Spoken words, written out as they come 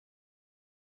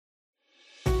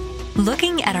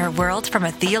Looking at our world from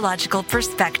a theological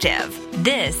perspective.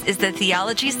 This is the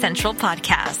Theology Central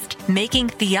Podcast, making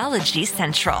theology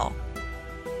central.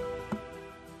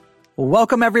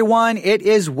 Welcome, everyone. It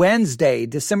is Wednesday,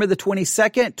 December the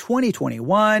 22nd,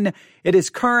 2021. It is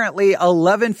currently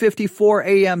 11:54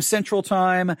 a.m. Central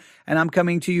Time, and I'm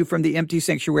coming to you from the empty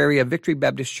sanctuary of Victory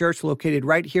Baptist Church located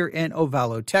right here in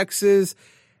Ovalo, Texas.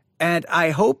 And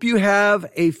I hope you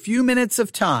have a few minutes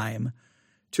of time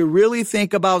to really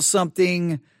think about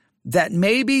something that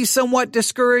may be somewhat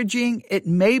discouraging. It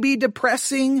may be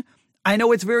depressing. I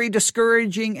know it's very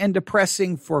discouraging and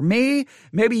depressing for me.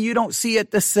 Maybe you don't see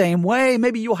it the same way.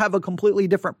 Maybe you'll have a completely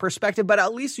different perspective, but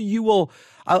at least you will,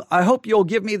 I hope you'll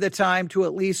give me the time to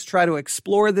at least try to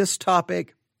explore this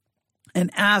topic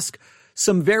and ask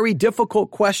some very difficult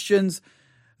questions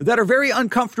that are very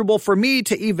uncomfortable for me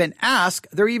to even ask.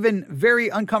 They're even very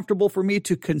uncomfortable for me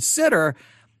to consider.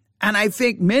 And I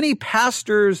think many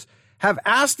pastors have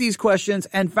asked these questions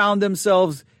and found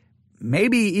themselves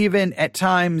maybe even at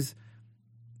times,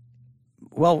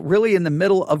 well, really in the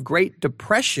middle of Great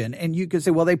Depression. And you could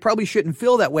say, well, they probably shouldn't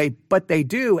feel that way, but they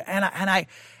do. And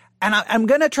I'm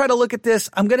going to try to look at this.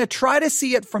 I'm going to try to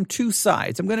see it from two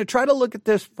sides. I'm going to try to look at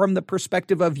this from the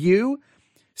perspective of you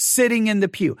sitting in the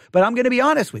pew. But I'm going to be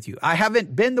honest with you. I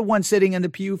haven't been the one sitting in the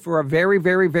pew for a very,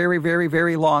 very, very, very,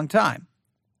 very long time.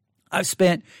 I've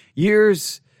spent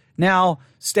years now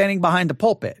standing behind the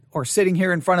pulpit or sitting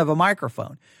here in front of a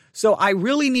microphone. So I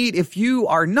really need, if you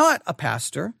are not a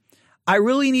pastor, I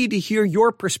really need to hear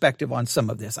your perspective on some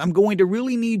of this. I'm going to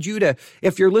really need you to,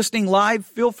 if you're listening live,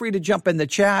 feel free to jump in the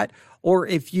chat, or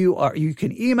if you are, you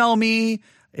can email me.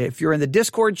 If you're in the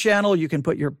Discord channel, you can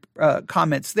put your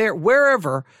comments there.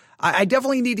 Wherever, I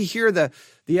definitely need to hear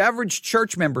the average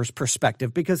church member's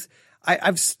perspective, because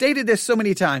I've stated this so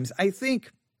many times. I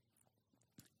think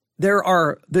there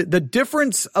are the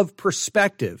difference of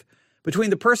perspective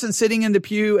between the person sitting in the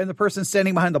pew and the person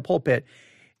standing behind the pulpit.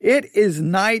 It is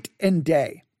night and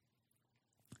day.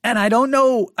 And I don't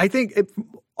know, I think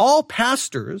all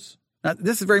pastors, now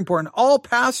this is very important, all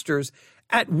pastors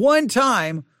at one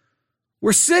time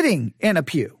were sitting in a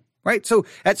pew, right? So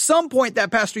at some point that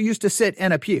pastor used to sit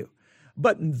in a pew.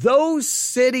 But those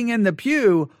sitting in the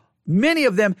pew, many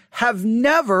of them have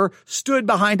never stood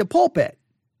behind a pulpit.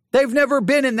 They've never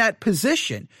been in that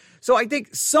position. So I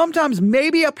think sometimes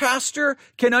maybe a pastor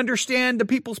can understand the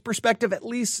people's perspective, at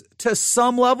least to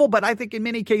some level. But I think in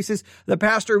many cases, the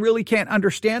pastor really can't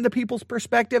understand the people's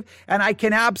perspective. And I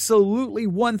can absolutely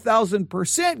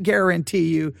 1000% guarantee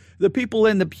you the people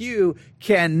in the pew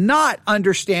cannot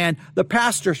understand the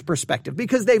pastor's perspective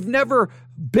because they've never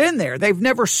been there. They've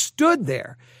never stood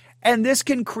there. And this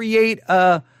can create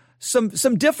some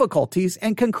difficulties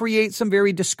and can create some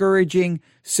very discouraging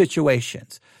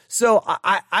situations. So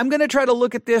I'm going to try to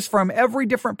look at this from every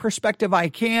different perspective I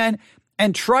can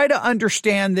and try to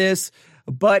understand this,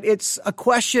 but it's a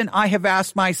question I have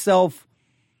asked myself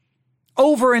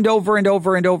over and over and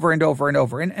over and over and over and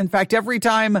over. And in fact, every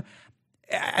time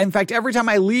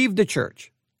I leave the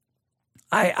church,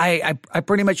 I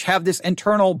pretty much have this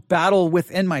internal battle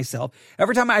within myself.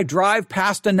 Every time I drive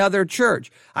past another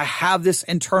church, I have this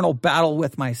internal battle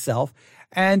with myself.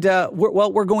 And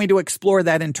we're going to explore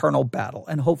that internal battle.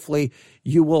 And hopefully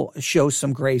you will show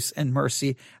some grace and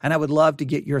mercy. And I would love to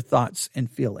get your thoughts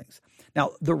and feelings.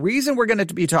 Now, the reason we're going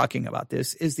to be talking about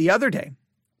this is the other day,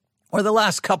 or the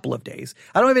last couple of days.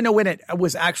 I don't even know when it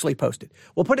was actually posted.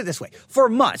 We'll put it this way. For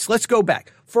months, let's go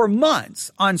back. For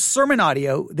months on Sermon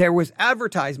Audio, there was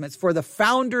advertisements for the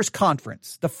Founders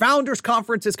Conference. The Founders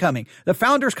Conference is coming. The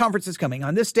Founders Conference is coming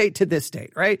on this date to this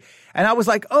date, right? And I was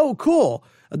like, oh, cool.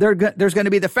 There's going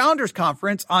to be the Founders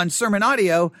Conference on Sermon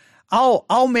Audio.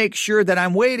 I'll make sure that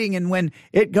I'm waiting, and when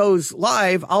it goes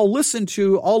live, I'll listen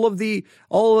to all of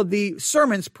the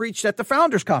sermons preached at the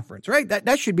Founders Conference, right?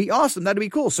 That should be awesome. That'd be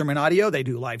cool. Sermon Audio, they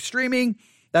do live streaming.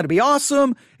 That'd be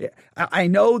awesome. I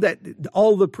know that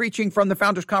all the preaching from the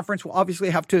Founders Conference will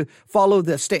obviously have to follow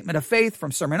the statement of faith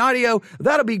from Sermon Audio.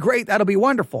 That'll be great. That'll be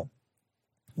wonderful.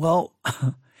 Well,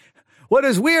 what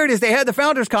is weird is they had the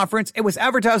Founders Conference. It was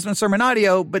advertised on Sermon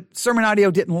Audio, but Sermon Audio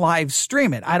didn't live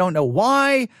stream it. I don't know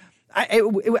why.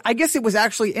 I guess it was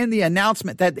actually in the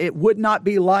announcement that it would not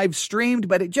be live streamed,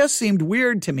 but it just seemed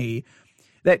weird to me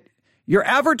that you're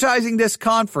advertising this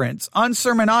conference on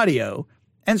Sermon Audio,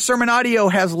 and Sermon Audio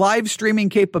has live streaming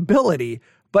capability,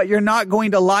 but you're not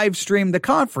going to live stream the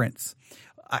conference.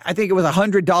 I think it was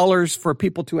 $100 for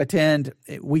people to attend.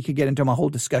 We could get into my whole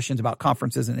discussions about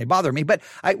conferences and they bother me. But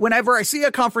whenever I see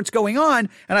a conference going on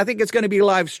and I think it's going to be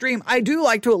live stream, I do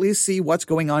like to at least see what's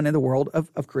going on in the world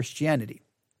of Christianity.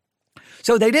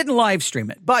 So they didn't live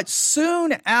stream it, but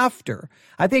soon after,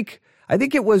 I think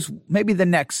it was maybe the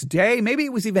next day, maybe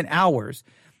it was even hours,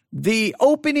 the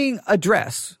opening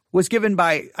address was given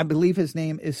by, I believe his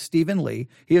name is Stephen Lee.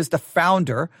 He is the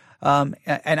founder. And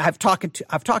I've talked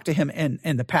to him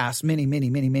in the past,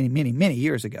 many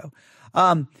years ago.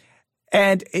 And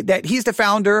that he's the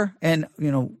founder and,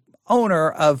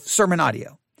 owner of Sermon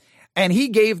Audio. And he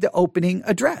gave the opening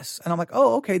address. And I'm like,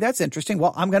 oh, okay, that's interesting.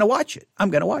 Well, I'm going to watch it.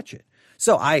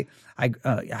 So I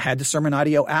had the Sermon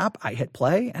Audio app. I hit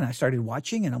play and I started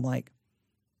watching and I'm like,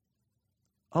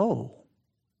 oh,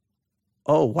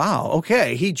 wow.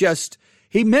 Okay.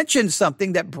 He mentioned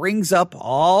something that brings up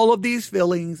all of these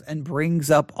feelings and brings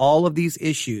up all of these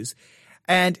issues.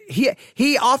 And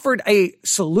he offered a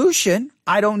solution.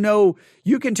 I don't know.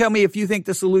 You can tell me if you think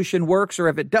the solution works or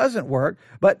if it doesn't work,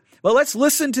 but let's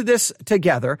listen to this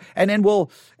together. And then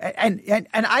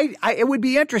it would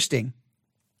be interesting.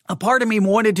 A part of me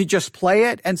wanted to just play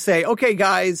it and say, okay,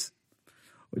 guys,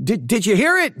 did you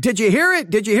hear it? Did you hear it?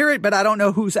 Did you hear it? But I don't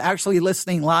know who's actually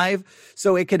listening live.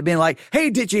 So it could have been like, hey,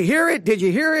 did you hear it? Did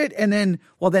you hear it? And then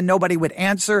nobody would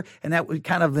answer. And that would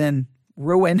kind of then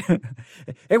ruin.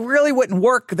 It really wouldn't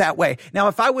work that way. Now,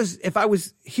 if I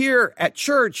was here at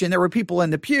church and there were people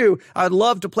in the pew, I'd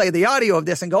love to play the audio of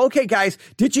this and go, okay, guys,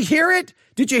 did you hear it?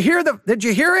 Did you hear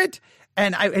it?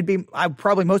 And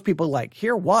probably most people like,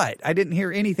 hear what? I didn't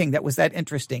hear anything that was that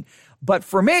interesting. But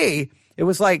for me, it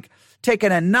was like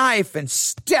taking a knife and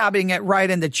stabbing it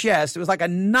right in the chest. It was like a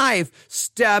knife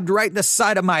stabbed right in the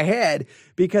side of my head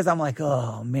because I'm like,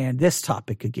 oh man, this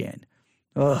topic again.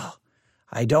 Oh,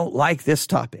 I don't like this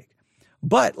topic.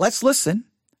 But let's listen.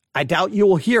 I doubt you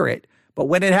will hear it. But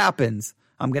when it happens,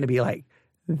 I'm going to be like,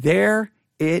 there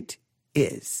it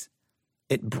is.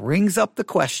 It brings up the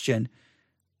question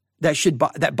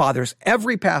that bothers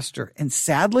every pastor. And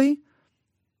sadly,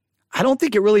 I don't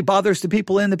think it really bothers the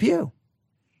people in the pew.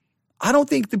 I don't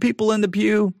think the people in the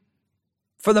pew,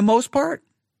 for the most part,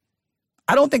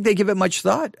 I don't think they give it much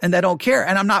thought and they don't care.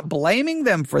 And I'm not blaming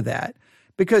them for that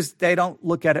because they don't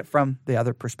look at it from the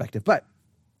other perspective. But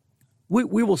we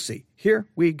will see. Here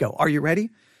we go. Are you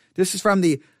ready? This is from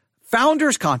the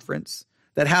Founders Conference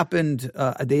that happened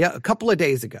a couple of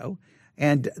days ago.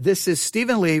 And this is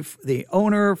Stephen Lee, the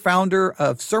owner, founder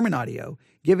of Sermon Audio,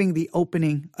 giving the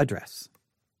opening address.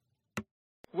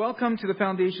 Welcome to the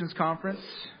Foundations Conference.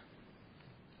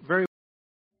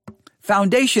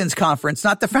 Foundations Conference,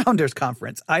 not the Founders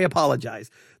Conference. I apologize.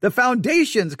 The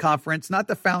Foundations Conference, not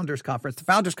the Founders Conference. The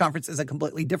Founders Conference is a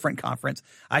completely different conference.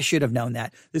 I should have known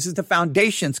that. This is the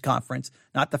Foundations Conference,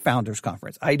 not the Founders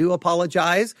Conference. I do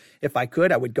apologize. If I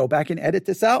could, I would go back and edit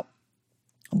this out.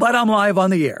 But I'm live on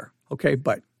the air. Okay,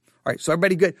 all right, so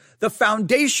everybody good? The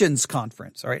Foundations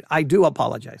Conference, all right? I do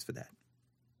apologize for that.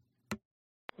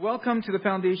 Welcome to the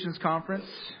Foundations Conference.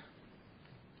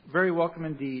 Very welcome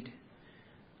indeed.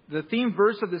 The theme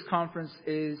verse of this conference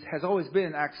has always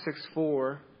been Acts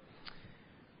 6:4,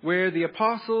 where the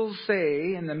apostles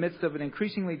say, in the midst of an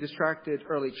increasingly distracted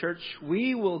early church,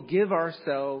 we will give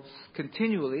ourselves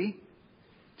continually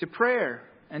to prayer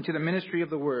and to the ministry of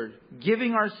the word.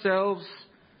 Giving ourselves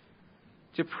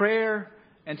to prayer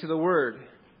and to the word.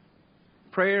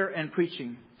 Prayer and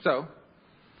preaching. So,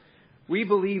 we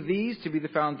believe these to be the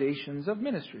foundations of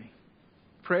ministry.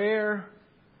 Prayer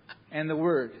and the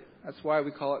word. That's why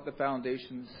we call it the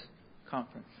Foundations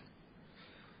Conference.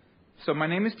 So my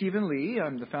name is Stephen Lee.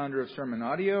 I'm the founder of Sermon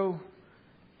Audio.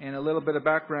 And a little bit of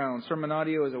background. Sermon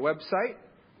Audio is a website.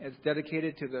 It's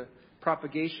dedicated to the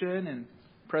propagation and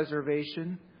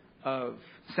preservation of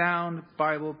sound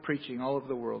Bible preaching all over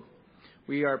the world.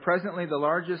 We are presently the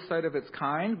largest site of its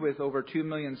kind with over 2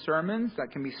 million sermons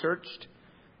that can be searched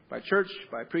by church,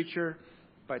 by preacher,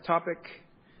 by topic,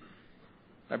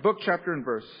 by book, chapter, and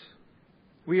verse.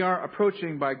 We are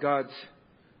approaching, by God's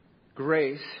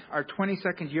grace, our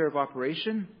 22nd year of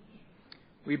operation.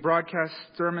 We broadcast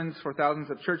sermons for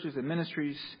thousands of churches and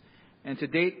ministries, and to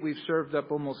date we've served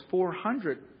up almost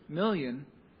 400 million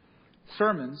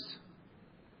sermons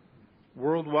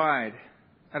worldwide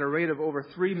at a rate of over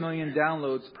 3 million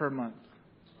downloads per month.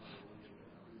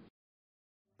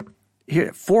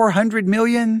 Here, 400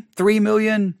 million, 3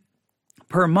 million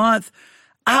per month.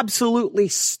 Absolutely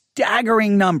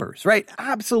staggering numbers, right?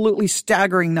 Absolutely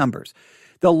staggering numbers.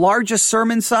 The largest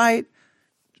sermon site,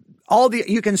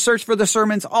 you can search for the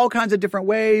sermons all kinds of different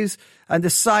ways on the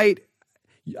site.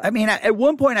 I mean, at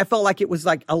one point I felt like it was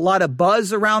like a lot of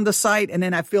buzz around the site. And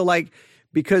then I feel like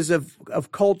because of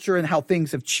culture and how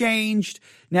things have changed,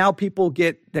 Now people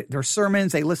get their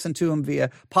sermons, they listen to them via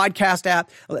podcast app.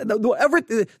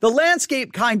 The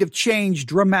landscape kind of changed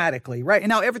dramatically, right? And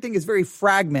now everything is very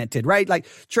fragmented, right? Like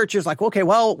churches like, okay,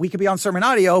 well, we could be on sermon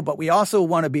audio, but we also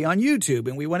want to be on YouTube,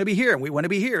 and we want to be here, and we want to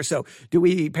be here. So do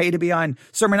we pay to be on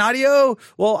sermon audio?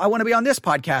 Well, I want to be on this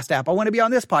podcast app. I want to be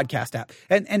on this podcast app.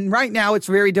 And right now it's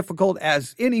very difficult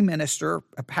as any minister,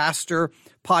 a pastor,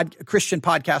 Christian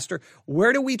podcaster.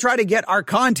 Where do we try to get our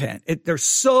content? There's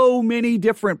so many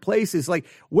different places. Like,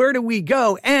 where do we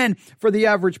go? And for the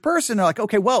average person, they're like,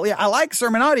 okay, well, yeah, I like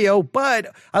sermon audio, but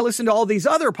I listen to all these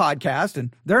other podcasts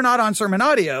and they're not on sermon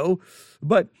audio.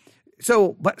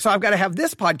 So I've got to have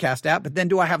this podcast app, but then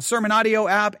do I have sermon audio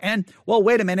app? And well,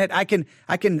 wait a minute, I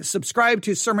can subscribe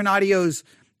to sermon audio's,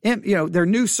 their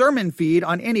new sermon feed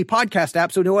on any podcast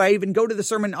app. So do I even go to the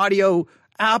sermon audio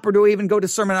app, or do I even go to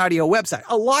sermon audio website?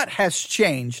 A lot has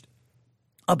changed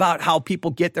about how people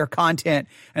get their content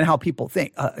and how people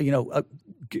think,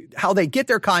 how they get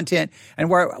their content and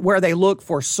where they look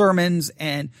for sermons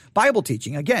and Bible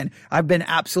teaching. Again, I've been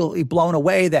absolutely blown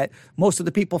away that most of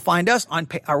the people find us on,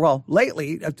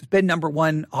 lately it's been number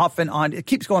one often on, it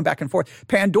keeps going back and forth.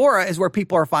 Pandora is where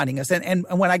people are finding us. And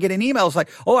when I get an email, it's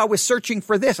like, oh, I was searching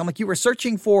for this. I'm like, you were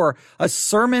searching for a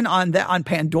sermon on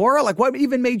Pandora? Like, what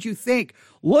even made you think,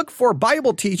 look for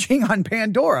Bible teaching on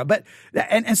Pandora?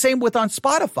 And same with on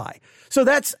Spotify. So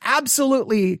that's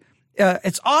absolutely,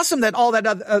 it's awesome that all that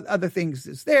other things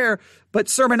is there, but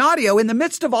sermon audio, in the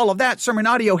midst of all of that, sermon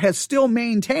audio has still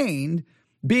maintained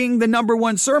being the number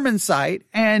one sermon site,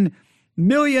 and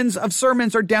millions of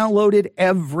sermons are downloaded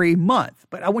every month.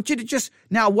 But I want you to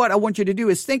what I want you to do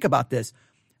is think about this.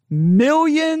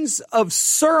 Millions of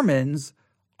sermons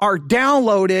are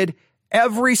downloaded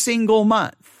every single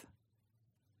month.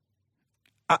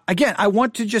 Again, I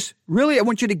want you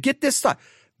to get this thought.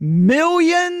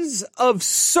 Millions of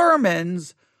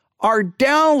sermons are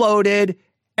downloaded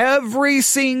every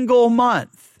single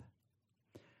month.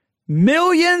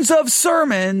 Millions of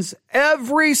sermons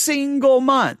every single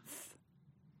month.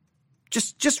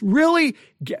 Just really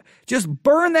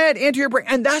burn that into your brain.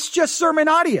 And that's just sermon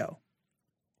audio.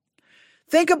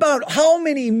 Think about how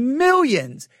many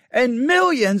millions and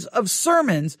millions of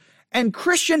sermons and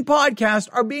Christian podcasts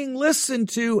are being listened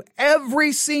to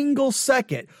every single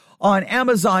second on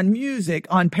Amazon Music,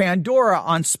 on Pandora,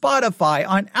 on Spotify,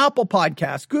 on Apple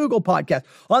Podcasts, Google Podcasts,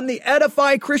 on the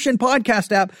Edify Christian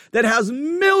Podcast app that has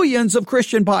millions of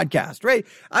Christian podcasts, right?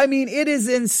 I mean, it is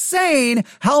insane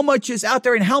how much is out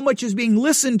there and how much is being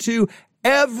listened to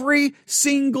every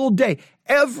single day,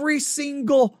 every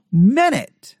single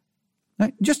minute.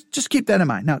 Right? Just keep that in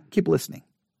mind. Now, keep listening.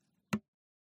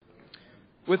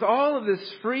 With all of this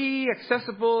free,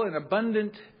 accessible, and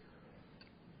abundant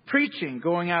preaching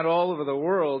going out all over the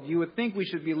world, you would think we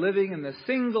should be living in the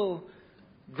single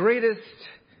greatest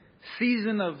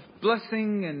season of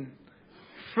blessing and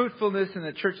fruitfulness in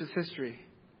the church's history.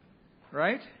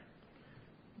 Right?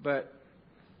 But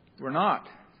we're not.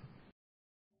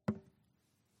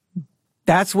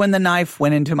 That's when the knife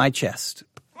went into my chest.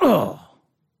 Ugh.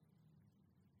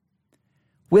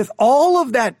 With all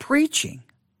of that preaching,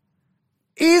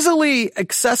 easily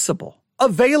accessible,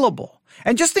 available.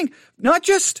 And just think, not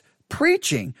just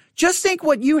preaching, just think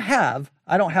what you have.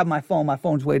 I don't have my phone. My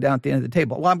phone's way down at the end of the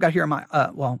table. Well, I've got here my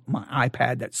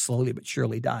iPad that's slowly but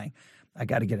surely dying. I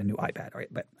got to get a new iPad, right?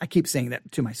 But I keep saying that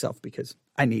to myself because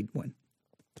I need one.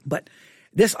 But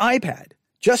this iPad,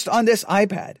 just on this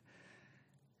iPad,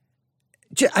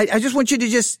 I just want you to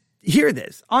just hear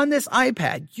this. On this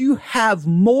iPad, you have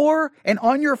more, and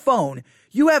on your phone,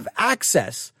 you have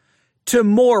access to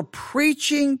more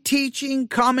preaching, teaching,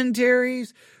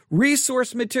 commentaries,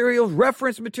 resource materials,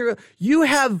 reference material. You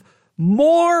have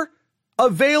more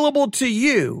available to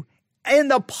you in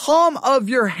the palm of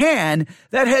your hand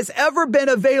that has ever been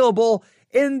available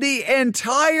in the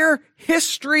entire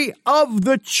history of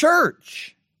the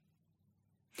church.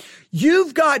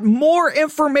 You've got more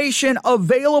information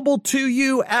available to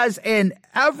you as an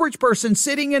average person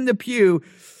sitting in the pew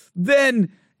than,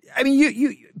 I mean,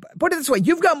 you put it this way,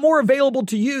 you've got more available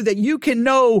to you that you can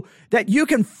know, that you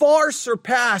can far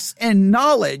surpass in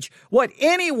knowledge what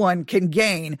anyone can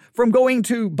gain from going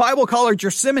to Bible college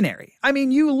or seminary. I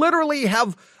mean, you literally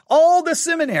have all the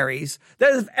seminaries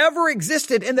that have ever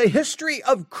existed in the history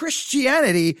of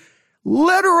Christianity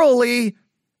literally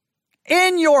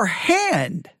in your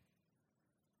hand.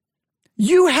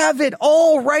 You have it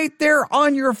all right there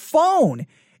on your phone.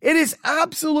 It is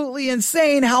absolutely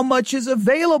insane how much is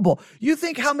available. You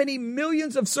think how many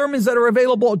millions of sermons that are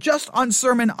available just on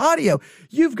sermon audio.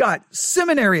 You've got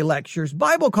seminary lectures,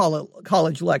 Bible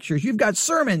college lectures. You've got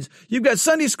sermons. You've got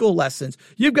Sunday school lessons.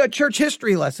 You've got church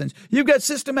history lessons. You've got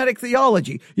systematic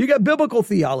theology. You've got biblical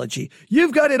theology.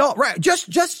 You've got it all, right? Just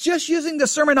using the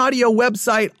sermon audio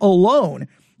website alone,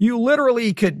 you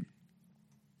literally could,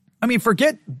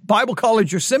 forget Bible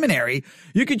college or seminary.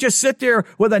 You could just sit there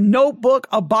with a notebook,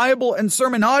 a Bible, and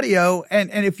sermon audio. And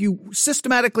if you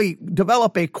systematically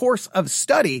develop a course of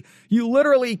study, you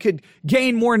literally could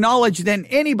gain more knowledge than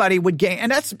anybody would gain.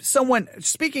 And that's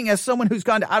speaking as someone who's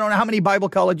gone to, I don't know how many Bible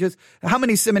colleges, how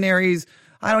many seminaries.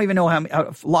 I don't even know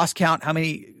I've lost count how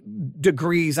many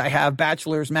degrees I have,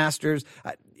 bachelor's, master's,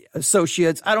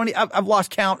 associates. I've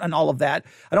lost count on all of that.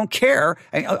 I don't care.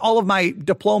 All of my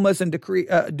diplomas and decrees,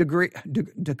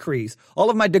 all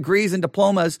of my degrees and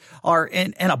diplomas are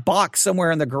in a box somewhere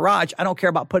in the garage. I don't care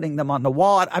about putting them on the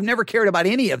wall. I've never cared about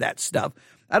any of that stuff.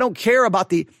 I don't care about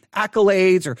the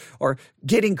accolades or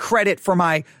getting credit for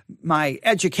my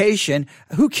education.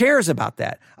 Who cares about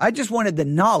that? I just wanted the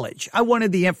knowledge. I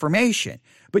wanted the information.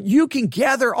 But you can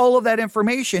gather all of that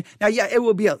information. Now, yeah, it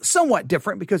will be somewhat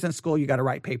different because in school you got to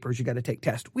write papers, you got to take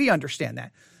tests. We understand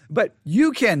that. But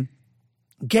you can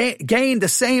gain the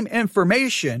same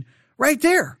information right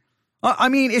there.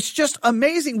 It's just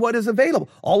amazing what is available.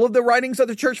 All of the writings of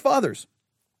the church fathers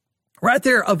right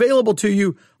there available to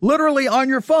you literally on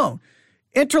your phone.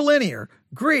 Interlinear,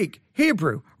 Greek,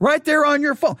 Hebrew, right there on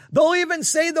your phone. They'll even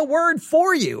say the word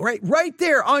for you, right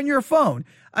there on your phone.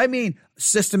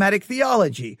 Systematic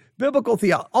theology, biblical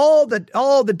theology, all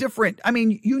the different,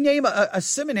 you name a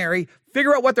seminary,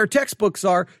 figure out what their textbooks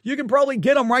are, you can probably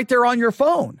get them right there on your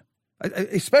phone.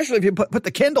 Especially if you put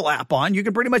the Kindle app on, you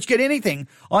can pretty much get anything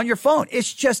on your phone.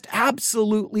 It's just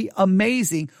absolutely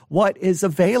amazing what is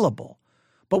available.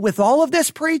 But with all of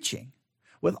this preaching,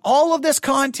 with all of this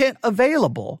content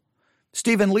available,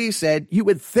 Stephen Lee said, you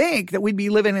would think that we'd be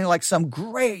living in like some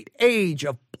great age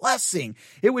of blessing.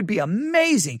 It would be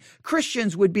amazing.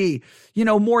 Christians would be,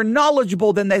 more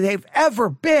knowledgeable than they've ever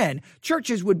been.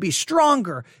 Churches would be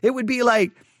stronger. It would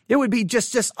be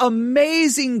just this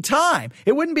amazing time.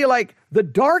 It wouldn't be like the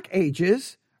Dark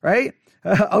Ages, right?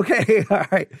 Okay. All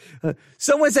right.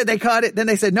 Someone said they caught it. Then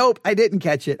they said, nope, I didn't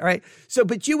catch it. All right.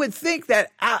 But you would think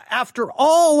that after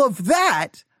all of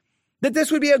that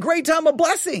this would be a great time of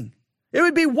blessing. It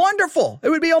would be wonderful. It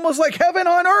would be almost like heaven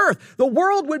on earth. The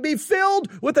world would be filled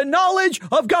with the knowledge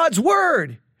of God's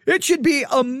word. It should be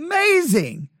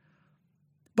amazing.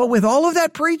 But with all of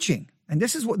that preaching, and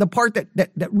this is what the part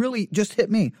that really just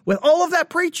hit me, with all of that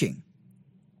preaching,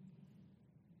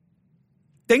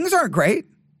 things aren't great.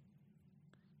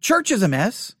 Church is a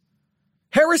mess.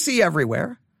 Heresy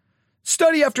everywhere.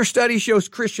 Study after study shows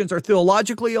Christians are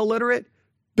theologically illiterate,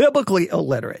 biblically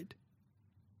illiterate.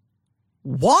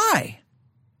 Why?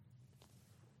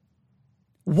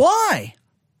 Why?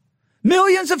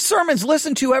 Millions of sermons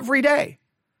listened to every day.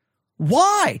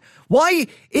 Why? Why?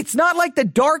 It's not like the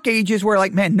Dark Ages where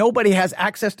nobody has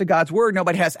access to God's word.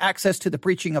 Nobody has access to the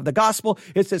preaching of the gospel.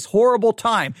 It's this horrible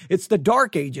time. It's the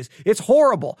Dark Ages. It's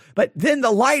horrible. But then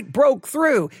the light broke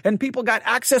through and people got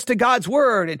access to God's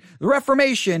word and the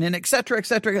Reformation and et cetera, et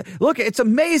cetera. Look, it's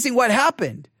amazing what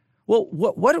happened. Well,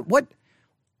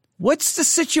 what's the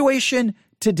situation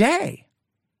today?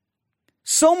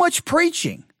 So much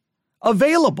preaching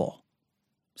available,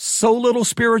 so little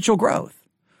spiritual growth.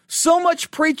 So much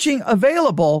preaching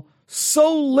available,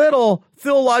 so little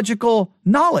theological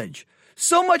knowledge.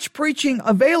 So much preaching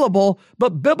available,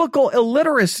 but biblical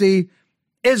illiteracy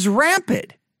is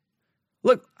rampant.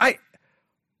 Look,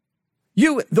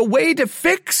 the way to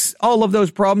fix all of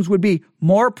those problems would be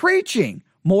more preaching,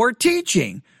 more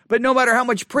teaching. But no matter how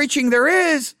much preaching there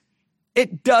is,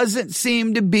 it doesn't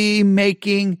seem to be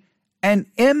making an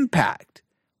impact.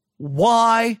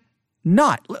 Why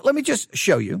not? Let me just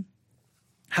show you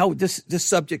how this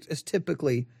subject is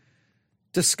typically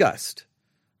discussed.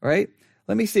 All right.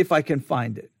 Let me see if I can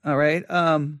find it. All right.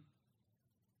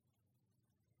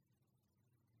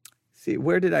 See,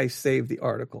 where did I save the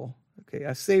article? Okay.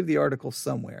 I saved the article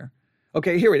somewhere.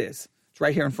 Okay. Here it is. It's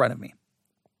right here in front of me.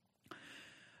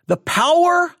 The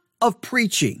power of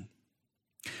preaching.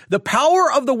 The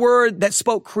power of the word that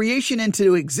spoke creation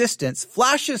into existence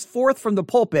flashes forth from the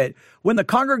pulpit when the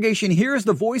congregation hears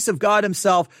the voice of God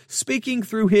himself speaking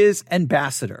through his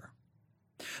ambassador.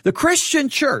 The Christian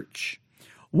church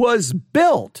was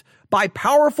built by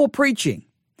powerful preaching,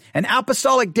 In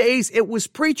apostolic days, it was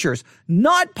preachers,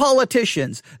 not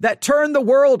politicians, that turned the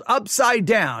world upside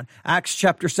down. Acts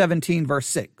chapter 17, verse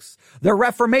 6. The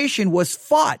Reformation was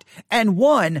fought and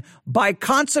won by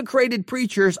consecrated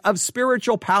preachers of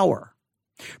spiritual power.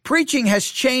 Preaching has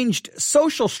changed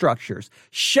social structures,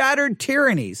 shattered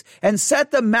tyrannies, and set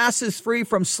the masses free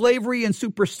from slavery and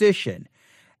superstition.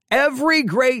 Every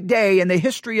great day in the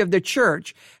history of the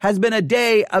church has been a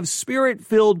day of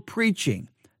spirit-filled preaching.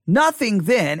 Nothing,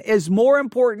 then, is more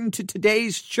important to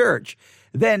today's church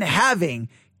than having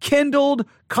kindled,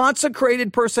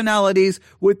 consecrated personalities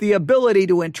with the ability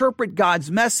to interpret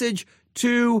God's message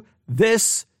to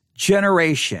this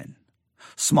generation.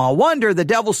 Small wonder the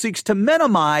devil seeks to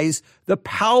minimize the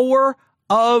power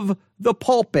of the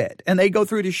pulpit. And they go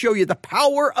through to show you the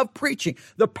power of preaching,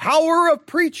 the power of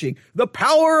preaching, the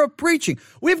power of preaching.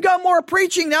 We've got more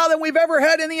preaching now than we've ever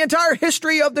had in the entire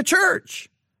history of the church.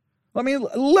 I mean,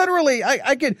 literally,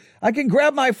 I can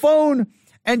grab my phone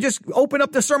and just open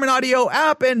up the Sermon Audio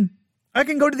app, and I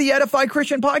can go to the Edify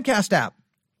Christian Podcast app.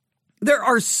 There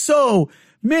are so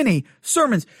many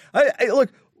sermons.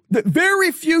 Look,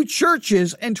 very few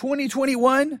churches in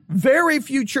 2021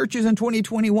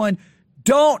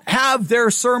 don't have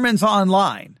their sermons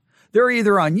online. They're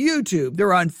either on YouTube,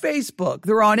 they're on Facebook,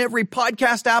 they're on every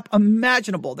podcast app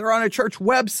imaginable, they're on a church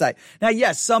website. Now,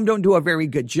 yes, some don't do a very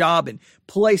good job in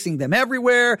placing them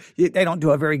everywhere. They don't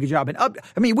do a very good job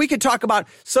we could talk about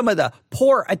some of the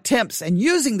poor attempts in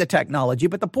using the technology,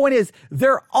 but the point is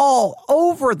they're all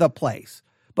over the place.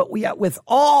 But with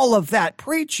all of that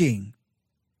preaching,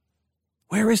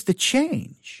 where is the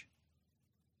change?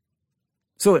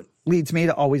 So it leads me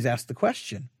to always ask the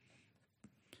question,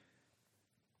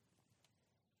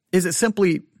 is it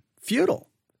simply futile?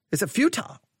 Is it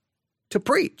futile to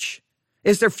preach?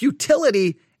 Is there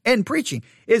futility in preaching?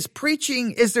 Is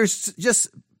there just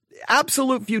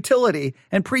absolute futility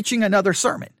in preaching another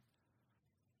sermon?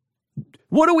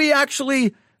 What are we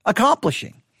actually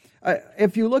accomplishing?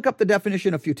 If you look up the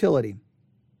definition of futility,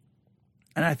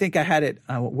 and I think I had it,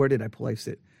 where did I place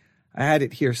it? I had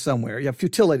it here somewhere. Yeah,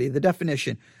 futility, the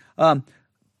definition.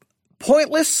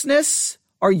 Pointlessness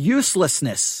or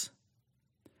uselessness.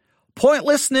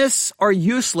 Pointlessness or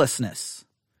uselessness.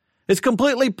 It's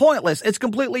completely pointless. It's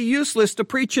completely useless to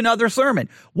preach another sermon.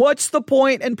 What's the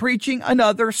point in preaching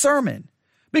another sermon?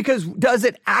 Because does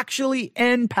it actually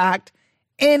impact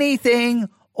anything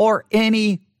or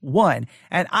anyone?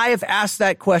 And I have asked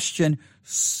that question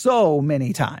so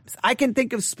many times. I can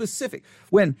think of specific,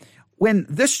 when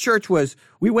this church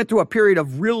we went through a period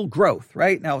of real growth,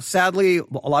 right? Now, sadly,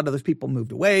 a lot of those people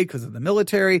moved away because of the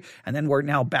military, and then we're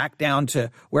now back down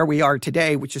to where we are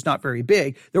today, which is not very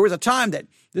big. There was a time that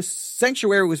this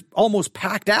sanctuary was almost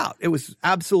packed out. It was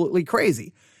absolutely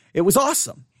crazy. It was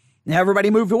awesome. Now everybody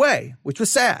moved away, which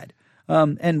was sad.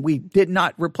 And we did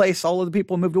not replace all of the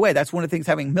people who moved away. That's one of the things,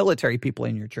 having military people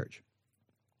in your church.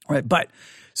 Right. But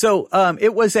so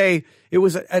it was a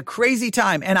crazy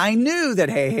time. And I knew that,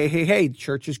 hey,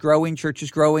 church is growing.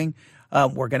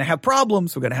 We're going to have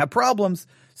problems.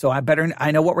 So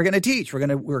I know what we're going to teach. We're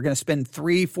going to spend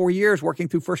 3-4 years working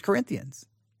through 1 Corinthians.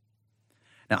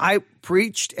 Now, I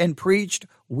preached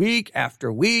week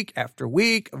after week after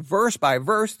week, verse by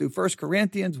verse through 1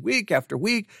 Corinthians, week after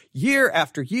week, year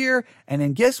after year. And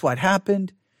then guess what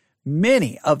happened?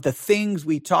 Many of the things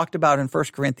we talked about in 1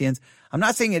 Corinthians, I'm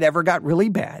not saying it ever got really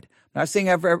bad. I'm not saying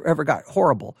it ever got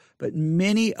horrible, but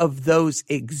many of those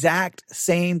exact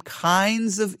same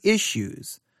kinds of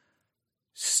issues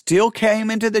still came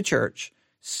into the church,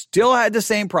 still had the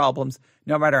same problems,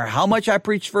 no matter how much I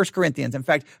preached 1 Corinthians. In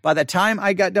fact, by the time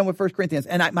I got done with 1 Corinthians,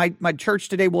 and my church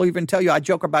today will even tell you, I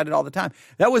joke about it all the time,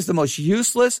 that was the most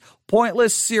useless,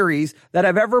 pointless series that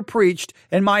I've ever preached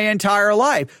in my entire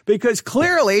life, because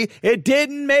clearly it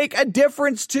didn't make a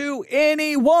difference to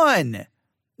anyone.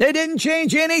 They didn't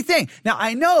change anything. Now,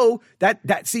 I know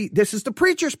see, this is the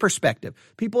preacher's perspective.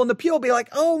 People in the pew will be like,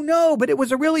 oh no, but it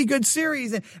was a really good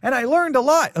series and I learned a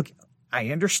lot. Okay, I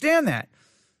understand that.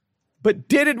 But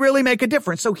did it really make a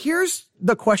difference? So here's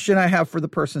the question I have for the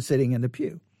person sitting in the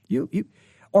pew, you,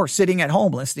 or sitting at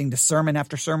home listening to sermon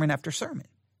after sermon after sermon.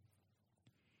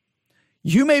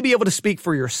 You may be able to speak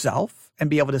for yourself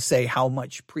and be able to say how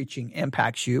much preaching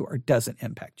impacts you or doesn't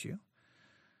impact you.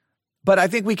 But I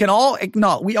think we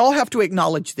all have to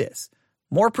acknowledge this.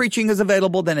 More preaching is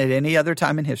available than at any other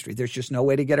time in history. There's just no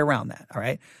way to get around that. All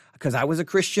right. Because I was a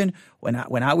Christian when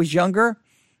I was younger.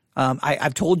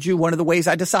 I've told you one of the ways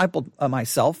I discipled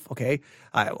myself. Okay.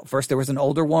 First, there was an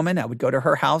older woman. I would go to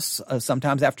her house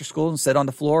sometimes after school and sit on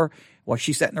the floor while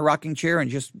she sat in the rocking chair and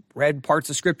just read parts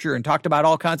of scripture and talked about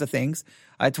all kinds of things.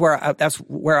 That's where I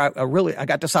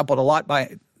got discipled a lot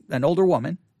by an older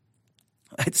woman.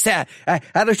 It's sad. I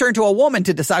had to turn to a woman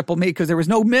to disciple me because there was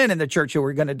no men in the church who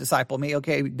were going to disciple me.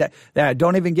 Okay.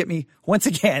 Don't even get me. Once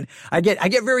again, I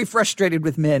get very frustrated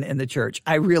with men in the church.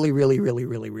 I really, really, really,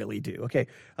 really, really do. Okay.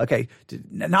 Okay.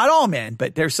 Not all men,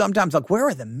 but there's sometimes like, where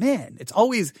are the men? It's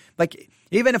always like,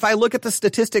 even if I look at the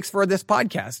statistics for this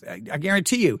podcast, I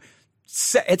guarantee you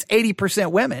it's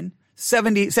 80% women.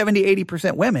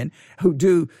 80% women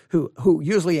who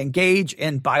usually engage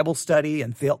in Bible study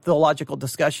and theological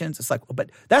discussions. It's like, but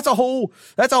that's a whole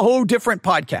different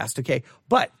podcast. Okay.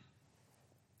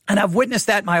 And I've witnessed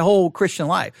that my whole Christian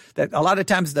life, that a lot of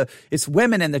times it's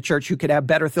women in the church who could have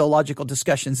better theological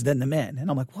discussions than the men.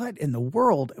 And I'm like, what in the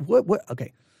world? What?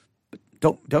 Okay.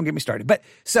 Don't get me started. But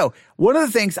so one of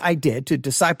the things I did to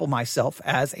disciple myself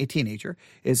as a teenager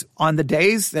is on the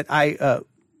days that I'm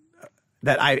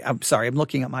sorry, I'm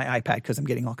looking at my iPad because I'm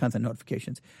getting all kinds of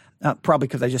notifications. Probably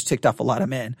because I just ticked off a lot of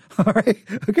men. All right.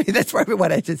 Okay. That's probably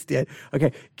what I just did.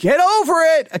 Okay. Get over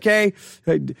it. Okay.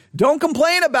 Don't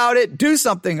complain about it. Do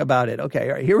something about it. Okay.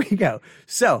 All right. Here we go.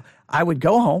 So I would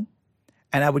go home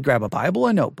and I would grab a Bible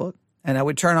and notebook and I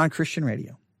would turn on Christian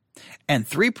radio, and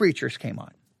 3 preachers came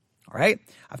on. All right.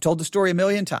 I've told the story a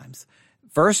million times.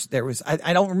 First, there was,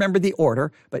 I don't remember the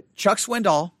order, but Chuck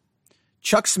Swindoll,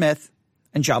 Chuck Smith,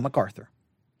 and John MacArthur.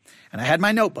 And I had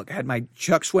my notebook. I had my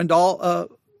Chuck Swindoll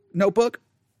notebook,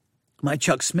 my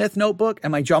Chuck Smith notebook,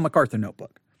 and my John MacArthur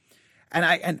notebook.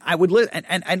 And I would listen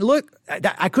and look.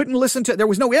 I couldn't listen to. There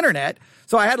was no internet,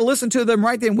 so I had to listen to them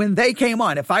right then when they came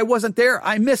on. If I wasn't there,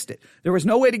 I missed it. There was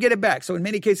no way to get it back. So in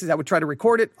many cases, I would try to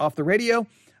record it off the radio.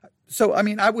 So I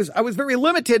mean, I was very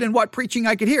limited in what preaching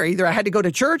I could hear. Either I had to go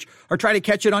to church or try to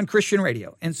catch it on Christian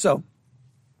radio. And so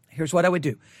here's what I would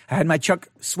do. I had my Chuck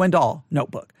Swindoll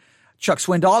notebook. Chuck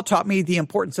Swindoll taught me the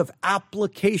importance of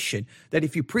application, that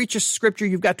if you preach a scripture,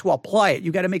 you've got to apply it.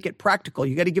 You've got to make it practical.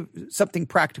 You got to give something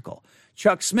practical.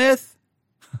 Chuck Smith,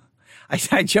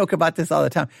 I joke about this all the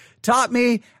time, taught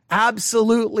me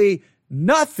absolutely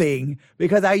nothing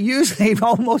because I usually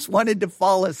almost wanted to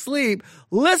fall asleep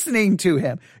listening to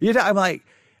him. I'm like,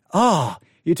 oh,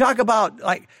 you talk about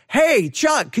like, hey,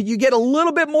 Chuck, could you get a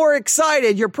little bit more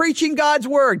excited? You're preaching God's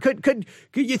word. Could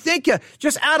you think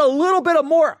just add a little bit of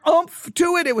more oomph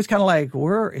to it? It was kind of like,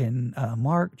 we're in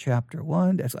Mark chapter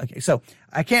 1. That's okay. So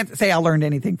I can't say I learned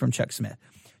anything from Chuck Smith.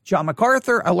 John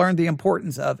MacArthur, I learned the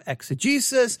importance of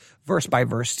exegesis, verse by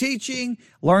verse teaching,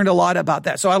 learned a lot about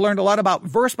that. So I learned a lot about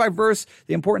verse by verse,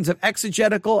 the importance of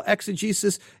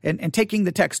exegesis and taking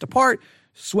the text apart.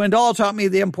 Swindoll taught me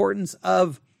the importance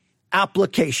of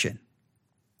application.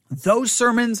 Those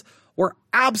sermons were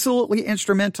absolutely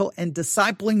instrumental in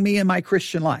discipling me in my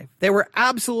Christian life. They were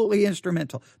absolutely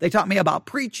instrumental. They taught me about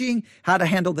preaching, how to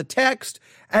handle the text,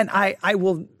 and I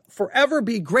will forever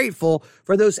be grateful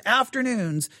for those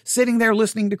afternoons sitting there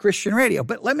listening to Christian radio.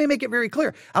 But let me make it very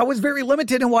clear. I was very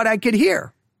limited in what I could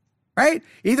hear, right?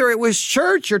 Either it was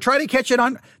church or try to catch it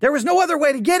on. There was no other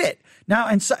way to get it. Now,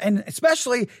 and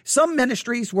especially some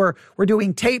ministries were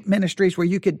doing tape ministries where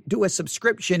you could do a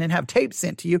subscription and have tape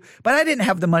sent to you. But I didn't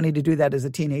have the money to do that as a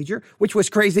teenager, which was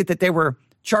crazy that they were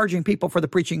charging people for the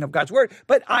preaching of God's word.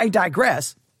 But I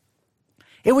digress.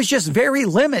 It was just very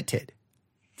limited.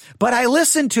 But I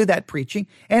listened to that preaching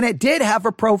and it did have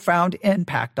a profound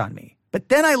impact on me. But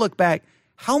then I look back,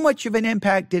 how much of an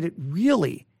impact did it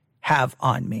really have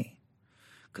on me?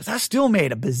 Because I still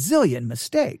made a bazillion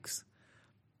mistakes.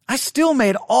 I still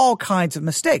made all kinds of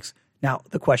mistakes. Now,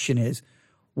 the question is,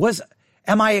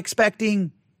 am I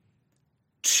expecting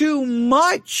too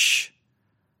much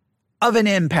of an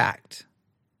impact?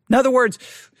 In other words,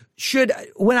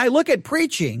 when I look at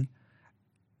preaching,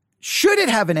 should it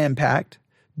have an impact?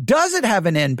 Does it have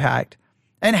an impact?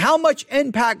 And how much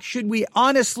impact should we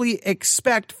honestly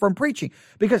expect from preaching?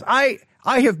 Because I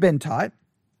have been taught,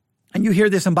 and you hear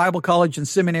this in Bible college and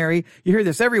seminary, you hear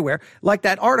this everywhere, like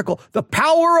that article, the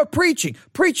power of preaching.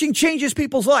 Preaching changes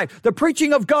people's life. The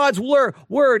preaching of God's word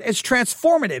is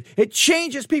transformative. It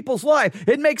changes people's life.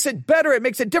 It makes it better. It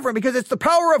makes it different because it's the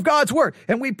power of God's word.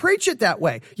 And we preach it that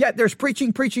way. Yet there's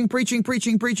preaching,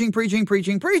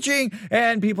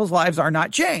 and people's lives are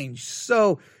not changed.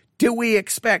 So do we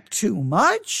expect too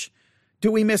much?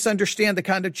 Do we misunderstand the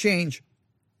kind of change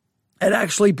it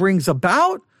actually brings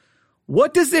about?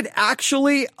 What does it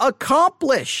actually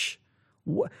accomplish?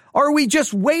 Are we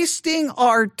just wasting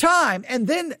our time? And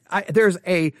then there's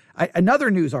another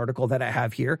news article that I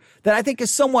have here that I think is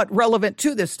somewhat relevant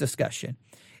to this discussion.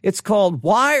 It's called,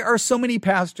 Why Are So Many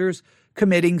Pastors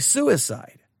Committing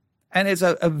Suicide? And it's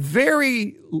a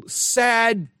very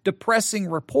sad, depressing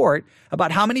report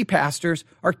about how many pastors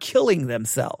are killing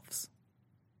themselves.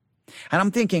 And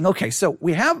I'm thinking, okay, so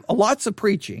we have lots of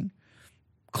preaching.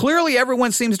 Clearly,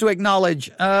 everyone seems to acknowledge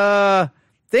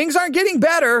things aren't getting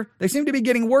better. They seem to be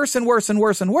getting worse and worse and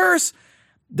worse and worse.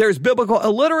 There's biblical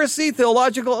illiteracy,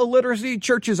 theological illiteracy.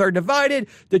 Churches are divided.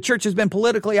 The church has been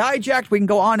politically hijacked. We can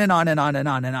go on and on and on and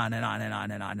on and on and on and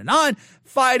on and on and on.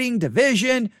 Fighting,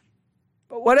 division,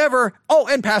 but whatever. Oh,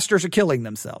 and pastors are killing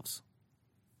themselves.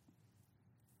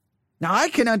 Now, I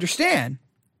can understand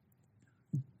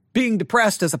being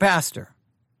depressed as a pastor.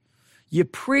 You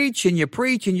preach and you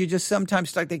preach and you just sometimes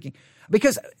start thinking,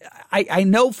 because I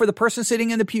know for the person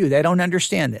sitting in the pew, they don't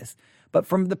understand this. But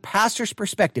from the pastor's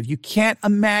perspective, you can't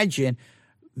imagine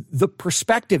the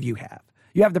perspective you have.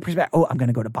 You have the perspective, oh, I'm going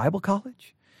to go to Bible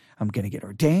college. I'm going to get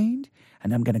ordained.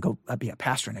 And I'm going to go be a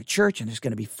pastor in a church, and it's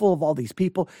going to be full of all these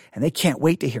people, and they can't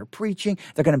wait to hear preaching.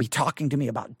 They're going to be talking to me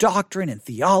about doctrine and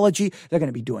theology. They're going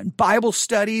to be doing Bible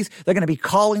studies. They're going to be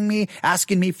calling me,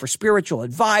 asking me for spiritual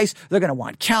advice. They're going to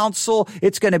want counsel. I'm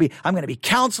going to be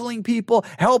counseling people,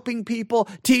 helping people,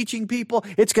 teaching people.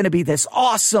 It's going to be this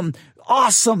awesome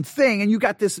thing. And you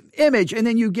got this image, and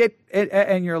then you get it,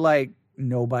 and you're like,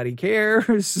 nobody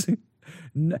cares.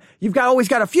 You've always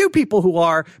got a few people who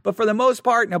are, but for the most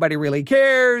part, nobody really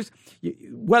cares.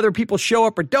 Whether people show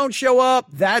up or don't show up,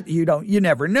 that you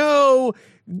never know.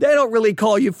 They don't really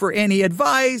call you for any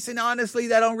advice. And honestly,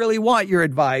 they don't really want your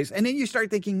advice. And then you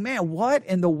start thinking, man, what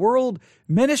in the world?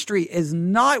 Ministry is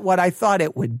not what I thought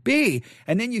it would be.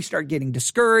 And then you start getting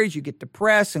discouraged. You get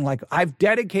depressed and like, I've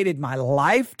dedicated my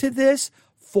life to this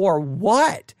for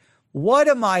what? What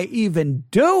am I even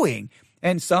doing?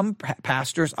 And some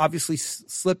pastors obviously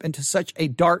slip into such a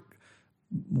dark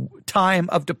time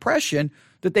of depression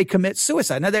that they commit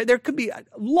suicide. Now, there could be a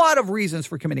lot of reasons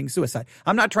for committing suicide.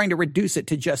 I'm not trying to reduce it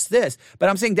to just this, but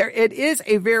I'm saying it is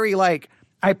a very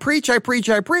I preach.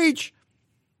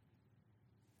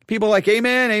 People are like,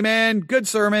 amen, good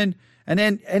sermon. And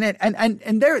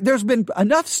there's been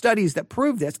enough studies that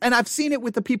prove this. And I've seen it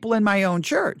with the people in my own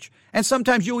church. And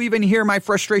sometimes you'll even hear my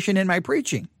frustration in my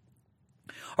preaching.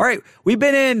 All right, we've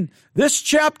been in this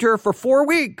chapter for 4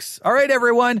 weeks. All right,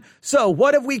 everyone. So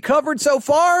what have we covered so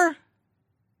far?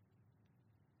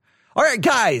 All right,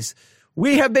 guys,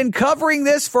 we have been covering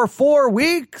this for 4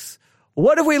 weeks.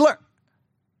 What have we learned?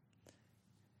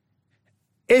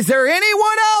 Is there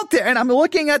anyone out there? And I'm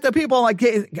looking at the people like,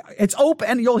 it's open,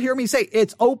 and you'll hear me say,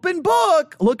 it's open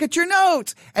book. Look at your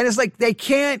notes. And it's like they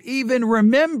can't even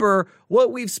remember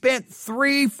what we've spent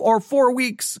 3 or 4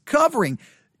 weeks covering.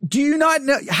 Do you not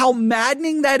know how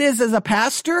maddening that is as a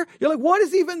pastor? You're like, what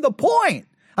is even the point?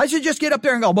 I should just get up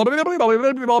there and go,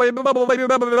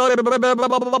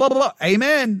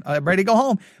 amen. I'm ready to go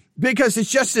home. Because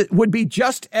it would be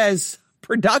just as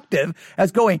productive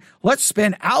as going, let's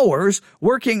spend hours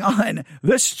working on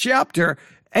this chapter.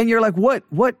 And you're like, what's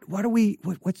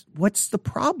the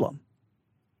problem?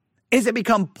 Is it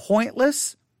become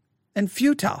pointless and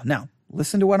futile? Now,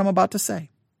 listen to what I'm about to say.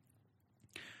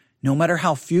 No matter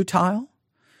how futile,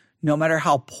 no matter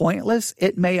how pointless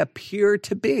it may appear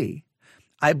to be,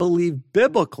 I believe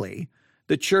biblically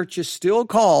the church is still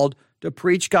called to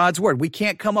preach God's word. We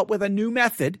can't come up with a new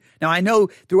method. Now, I know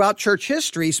throughout church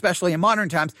history, especially in modern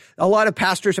times, a lot of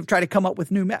pastors have tried to come up with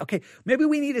new methods. Okay, maybe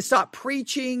we need to stop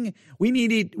preaching. We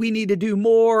need to do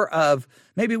more of,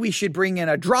 maybe we should bring in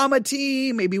a drama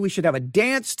team. Maybe we should have a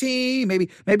dance team.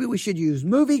 Maybe we should use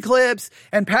movie clips.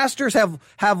 And pastors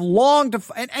have longed to,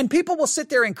 and people will sit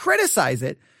there and criticize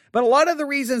it. But a lot of the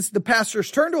reasons the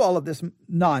pastors turn to all of this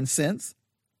nonsense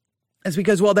is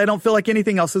because, well, they don't feel like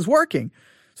anything else is working.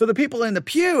 So the people in the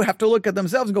pew have to look at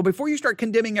themselves and go, before you start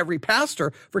condemning every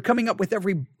pastor for coming up with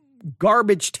every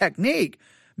garbage technique,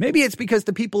 maybe it's because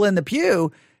the people in the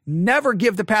pew never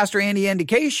give the pastor any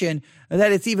indication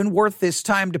that it's even worth this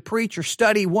time to preach or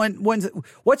study.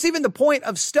 What's even the point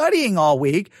of studying all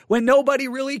week when nobody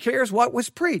really cares what was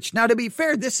preached? Now, to be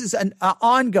fair, this is an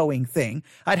ongoing thing.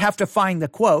 I'd have to find the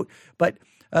quote, but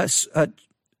I was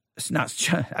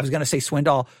going to say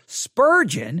Swindoll.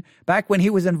 Spurgeon, back when he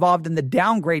was involved in the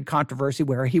downgrade controversy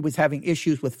where he was having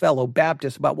issues with fellow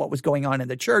Baptists about what was going on in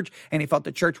the church, and he felt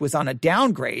the church was on a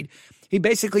downgrade, he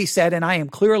basically said, and I am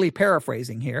clearly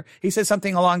paraphrasing here, he said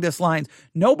something along this lines,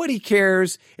 nobody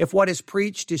cares if what is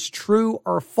preached is true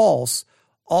or false.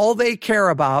 All they care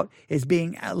about is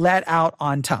being let out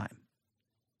on time.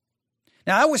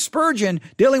 Now, that was Spurgeon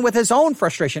dealing with his own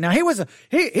frustration. Now, he was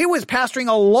pastoring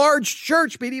a large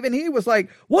church, but even he was like,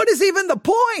 what is even the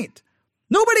point?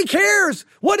 Nobody cares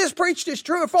what is preached is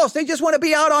true or false. They just want to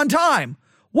be out on time.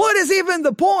 What is even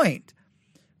the point?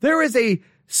 There is a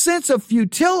sense of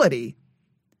futility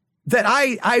that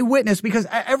I witness, because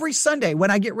every Sunday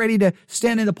when I get ready to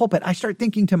stand in the pulpit, I start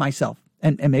thinking to myself,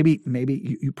 and maybe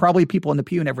you probably people in the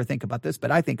pew never think about this,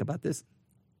 but I think about this.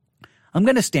 I'm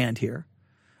going to stand here.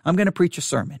 I'm going to preach a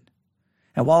sermon.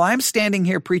 And while I'm standing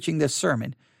here preaching this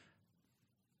sermon,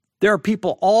 there are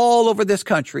people all over this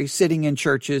country sitting in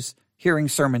churches hearing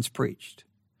sermons preached.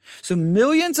 So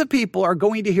millions of people are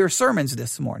going to hear sermons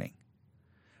this morning.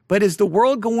 But is the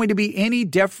world going to be any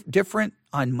different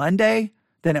on Monday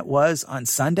than it was on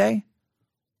Sunday?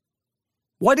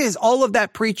 What is all of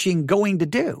that preaching going to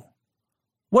do?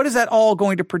 What is that all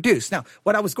going to produce? Now,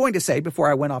 what I was going to say before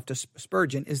I went off to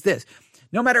Spurgeon is this.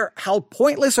 No matter how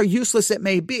pointless or useless it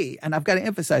may be, and I've got to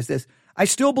emphasize this, I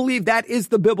still believe that is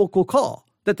the biblical call,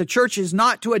 that the church is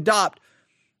not to adopt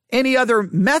any other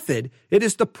method. It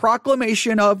is the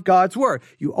proclamation of God's word.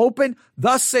 You open,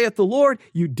 thus saith the Lord,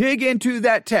 you dig into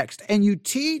that text, and you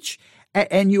teach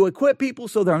and you equip people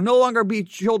so there will no longer be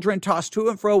children tossed to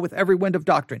and fro with every wind of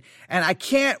doctrine. And I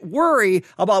can't worry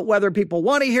about whether people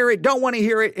want to hear it, don't want to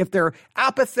hear it, if they're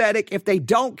apathetic, if they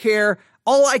don't care.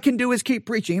 All I can do is keep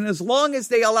preaching. And as long as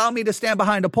they allow me to stand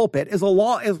behind a pulpit, as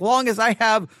long as I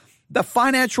have the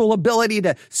financial ability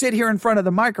to sit here in front of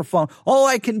the microphone, all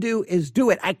I can do is do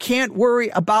it. I can't worry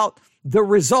about the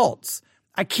results.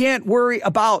 I can't worry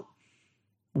about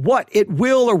what it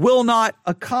will or will not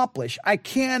accomplish. I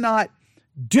cannot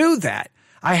do that.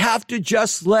 I have to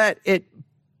just let it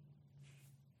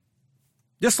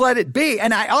be.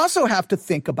 And I also have to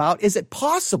think about, is it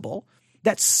possible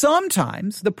that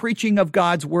sometimes the preaching of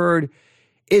God's word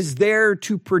is there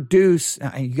to produce,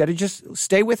 you got to just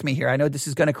stay with me here. I know this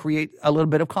is going to create a little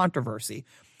bit of controversy,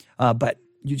 but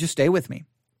you just stay with me.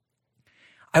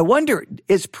 I wonder,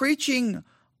 is preaching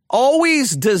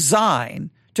always designed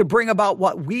to bring about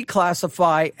what we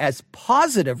classify as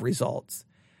positive results?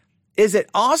 Is it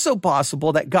also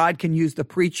possible that God can use the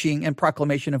preaching and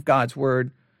proclamation of God's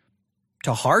word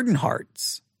to harden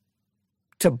hearts,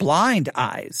 to blind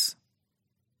eyes,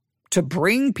 to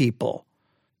bring people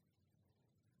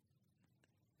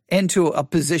into a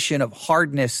position of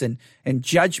hardness and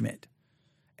judgment?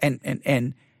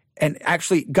 And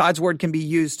actually God's word can be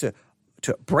used to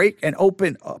break and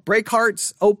open, break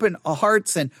hearts, open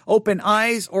hearts and open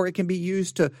eyes, or it can be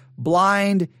used to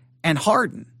blind and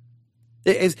harden.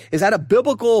 Is that a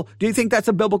biblical, do you think that's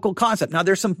a biblical concept? Now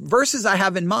there's some verses I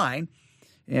have in mind,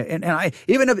 and I,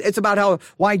 even if it's about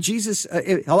why Jesus,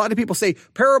 a lot of people say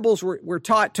parables were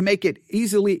taught to make it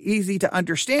easy to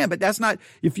understand, but that's not,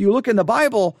 if you look in the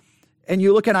Bible and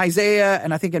you look in Isaiah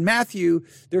and I think in Matthew,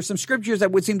 there's some scriptures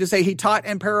that would seem to say he taught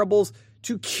in parables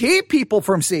to keep people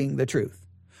from seeing the truth.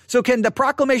 So can the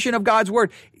proclamation of God's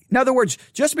word, in other words,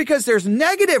 just because there's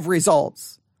negative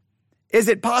results, is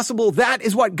it possible that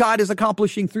is what God is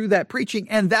accomplishing through that preaching,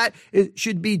 and that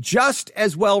should be just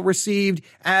as well received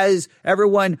as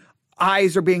everyone's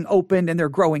eyes are being opened and they're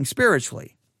growing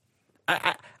spiritually?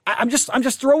 I'm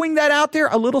just throwing that out there,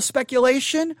 a little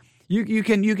speculation. You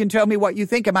can tell me what you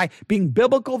think. Am I being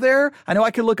biblical there? I know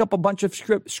I can look up a bunch of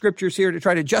scriptures here to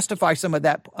try to justify some of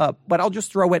that, but I'll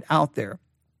just throw it out there.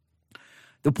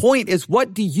 The point is,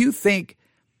 what do you think?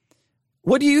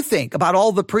 What do you think about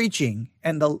all the preaching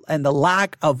and the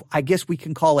lack of, I guess we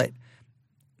can call it,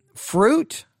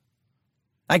 fruit?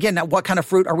 Again, now what kind of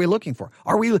fruit are we looking for?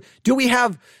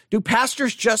 Do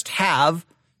pastors just have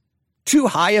too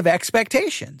high of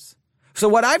expectations? So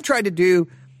what I've tried to do,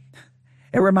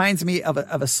 it reminds me of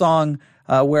a song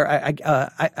where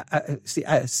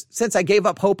since I gave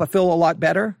up hope, I feel a lot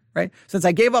better, right? Since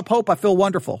I gave up hope, I feel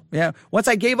wonderful. Yeah. Once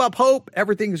I gave up hope,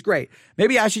 everything is great.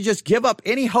 Maybe I should just give up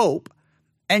any hope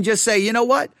and just say, you know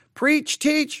what? Preach,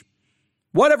 teach,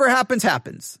 whatever happens,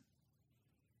 happens.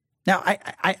 Now,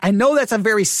 I know that's a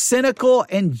very cynical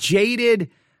and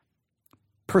jaded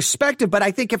perspective, but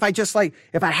I think if I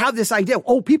have this idea,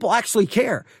 people actually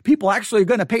care. People actually are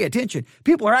going to pay attention.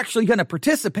 People are actually going to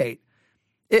participate.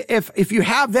 If you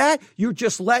have that, you're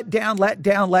just let down,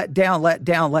 discouraged,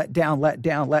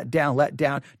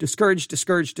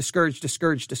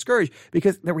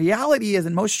 because the reality is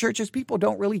in most churches, people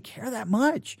don't really care that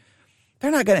much.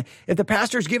 They're not going to, if the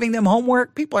pastor's giving them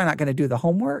homework, people are not going to do the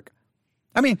homework.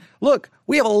 I mean, look,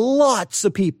 we have lots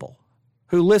of people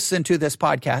who listen to this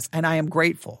podcast, and I am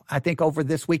grateful. I think over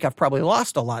this week, I've probably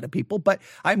lost a lot of people, but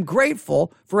I'm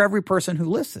grateful for every person who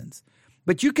listens.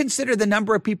 But you consider the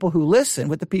number of people who listen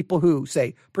with the people who,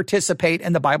 say, participate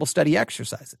in the Bible study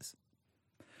exercises.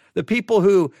 The people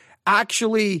who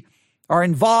actually are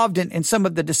involved in some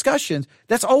of the discussions,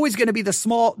 that's always going to be that's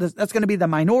going to be the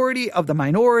minority of the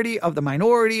minority of the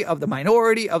minority of the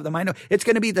minority of the minority. It's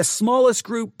going to be the smallest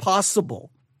group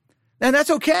possible. And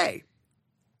that's okay.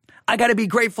 I got to be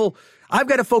grateful. I've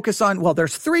got to focus on, well,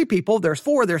 there's 3 people, there's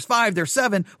 4, there's 5, there's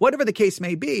 7, whatever the case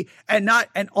may be. And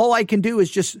all I can do is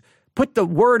just put the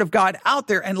word of God out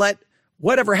there and let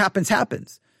whatever happens,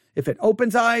 happens. If it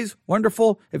opens eyes,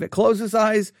 wonderful. If it closes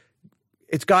eyes,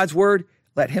 it's God's word.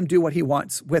 Let him do what he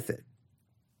wants with it.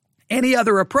 Any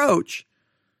other approach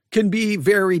can be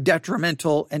very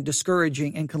detrimental and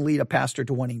discouraging and can lead a pastor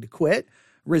to wanting to quit,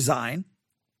 resign,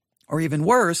 or even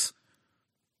worse,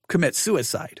 commit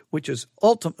suicide, which is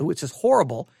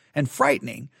horrible and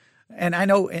frightening. And I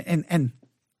know, and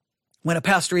when a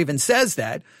pastor even says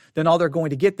that, then all they're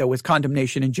going to get, though, is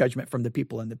condemnation and judgment from the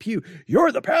people in the pew.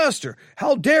 You're the pastor.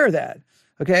 How dare that?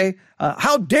 Okay?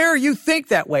 How dare you think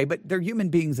that way? But they're human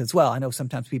beings as well. I know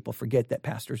sometimes people forget that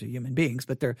pastors are human beings,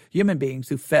 but they're human beings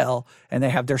who fell and they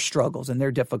have their struggles and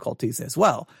their difficulties as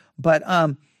well. But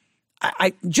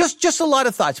I just a lot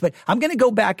of thoughts, but I'm going to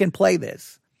go back and play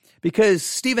this because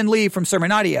Stephen Lee from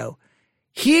Sermon Audio,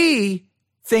 he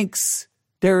thinks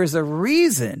there is a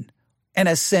reason, in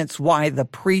a sense, why the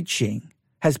preaching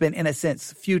has been, in a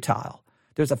sense, futile.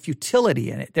 There's a futility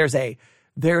in it. There's a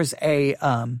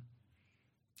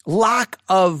lack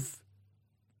of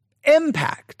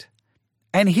impact.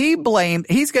 And he's going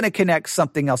to connect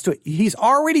something else to it. He's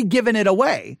already given it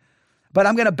away, but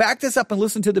I'm going to back this up and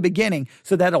listen to the beginning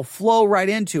so that'll flow right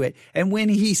into it. And when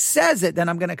he says it, then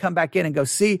I'm going to come back in and go,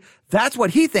 see, that's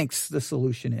what he thinks the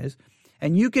solution is.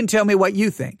 And you can tell me what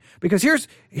you think. Because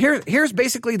here's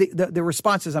basically the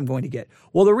responses I'm going to get.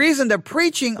 Well, the reason the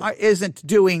preaching isn't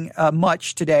doing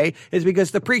much today is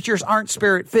because the preachers aren't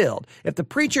spirit-filled. If the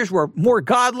preachers were more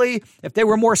godly, if they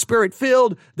were more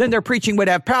spirit-filled, then their preaching would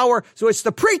have power. So it's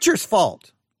the preacher's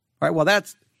fault. All right, well,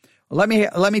 let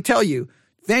me tell you,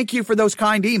 thank you for those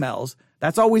kind emails.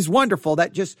 That's always wonderful.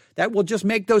 That will just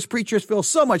make those preachers feel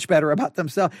so much better about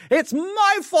themselves. It's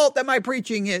my fault that my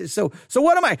preaching is. So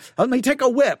what am I? Let me take a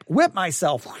whip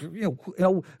myself.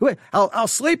 I'll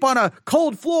sleep on a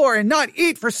cold floor and not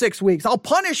eat for 6 weeks. I'll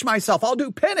punish myself. I'll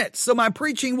do penance so my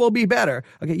preaching will be better.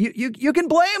 Okay. You can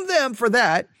blame them for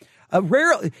that.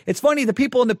 Rarely, it's funny, the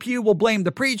people in the pew will blame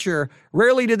the preacher.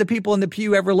 Rarely do the people in the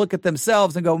pew ever look at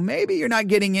themselves and go, maybe you're not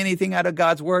getting anything out of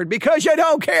God's word because you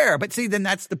don't care. But see, then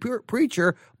that's the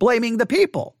preacher blaming the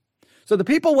people. So the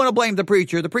people want to blame the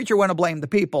preacher want to blame the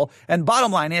people. And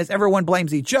bottom line is everyone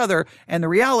blames each other. And the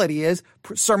reality is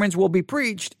sermons will be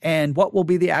preached. And what will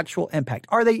be the actual impact?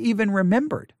 Are they even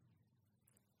remembered?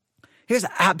 Here's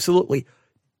an absolutely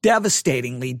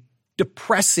devastatingly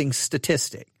depressing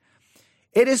statistic.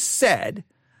 It is said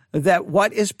that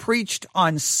what is preached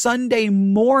on Sunday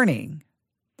morning,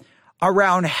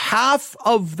 around half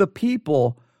of the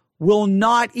people will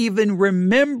not even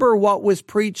remember what was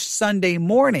preached Sunday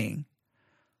morning,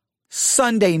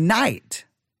 Sunday night.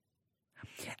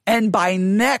 And by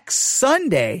next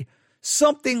Sunday,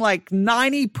 something like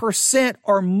 90%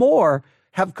 or more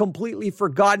have completely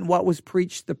forgotten what was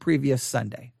preached the previous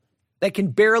Sunday. They can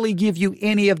barely give you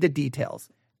any of the details,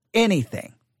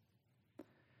 anything.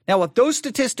 Now, if those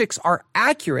statistics are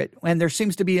accurate, and there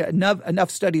seems to be enough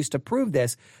studies to prove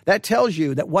this, that tells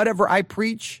you that whatever I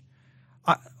preach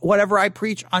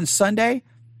on Sunday,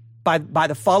 by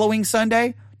the following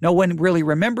Sunday, no one really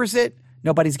remembers it.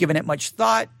 Nobody's given it much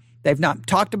thought. They've not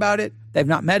talked about it. They've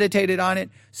not meditated on it.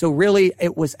 So really,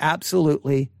 it was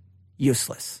absolutely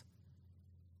useless.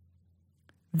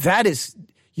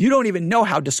 You don't even know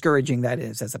how discouraging that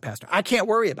is as a pastor. I can't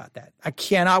worry about that. I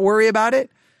cannot worry about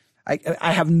it.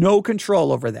 I have no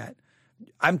control over that.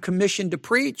 I'm commissioned to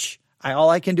preach. All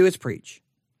I can do is preach.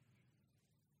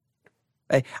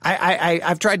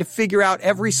 I've tried to figure out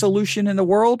every solution in the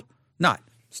world. Not.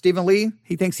 Stephen Lee,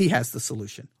 he thinks he has the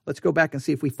solution. Let's go back and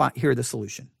see if we hear the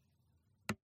solution.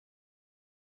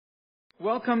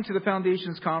 Welcome to the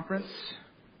Foundations Conference.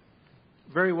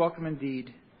 Very welcome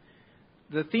indeed.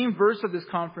 The theme verse of this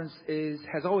conference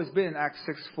has always been Acts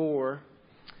 6:4.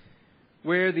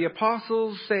 Where the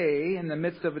apostles say, in the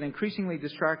midst of an increasingly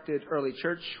distracted early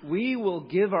church, we will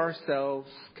give ourselves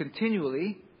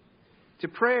continually to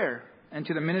prayer and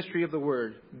to the ministry of the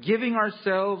word. Giving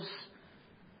ourselves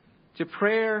to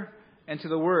prayer and to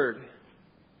the word.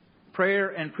 Prayer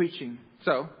and preaching.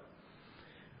 So,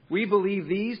 we believe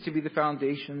these to be the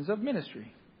foundations of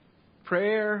ministry.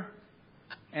 Prayer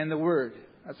and the word.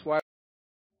 That's why.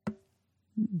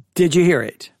 Did you hear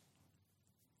it?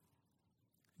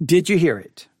 Did you hear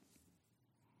it?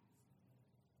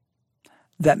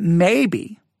 That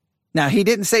maybe, now he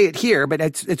didn't say it here, but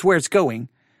it's where it's going.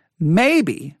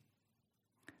 Maybe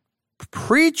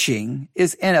preaching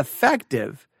is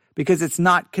ineffective because it's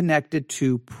not connected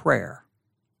to prayer.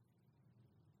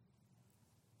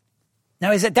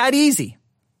 Now, is it that easy?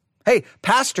 Hey,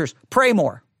 pastors, pray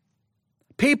more.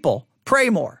 People, pray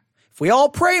more. If we all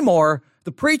pray more,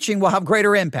 the preaching will have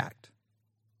greater impact.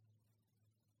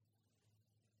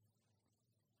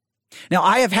 Now,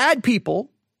 I have had people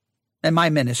in my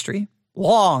ministry,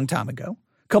 long time ago,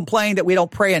 complain that we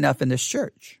don't pray enough in this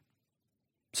church.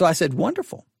 So I said,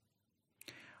 wonderful.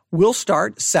 We'll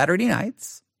start Saturday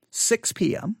nights, 6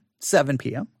 p.m., 7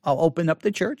 p.m. I'll open up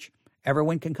the church.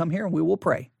 Everyone can come here and we will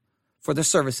pray for the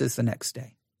services the next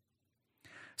day.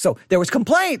 So there was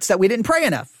complaints that we didn't pray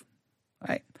enough,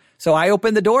 right? So I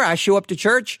opened the door. I show up to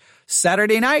church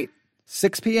Saturday night,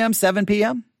 6 p.m., 7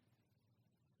 p.m.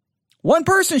 One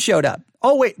person showed up.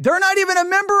 Oh, wait, they're not even a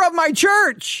member of my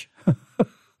church.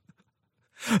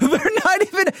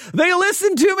 They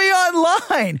listened to me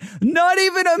online. Not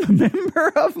even a member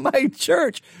of my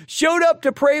church showed up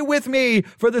to pray with me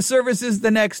for the services the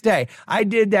next day. I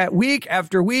did that week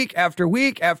after week after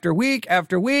week after week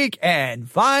after week, and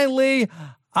finally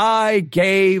I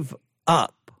gave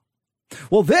up.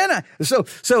 Well, then,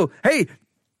 hey,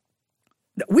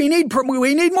 we need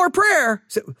more prayer.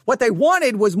 So what they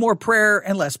wanted was more prayer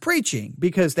and less preaching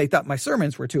because they thought my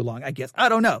sermons were too long, I guess. I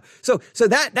don't know. So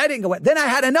that didn't go. Then I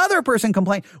had another person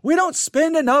complain, we don't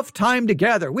spend enough time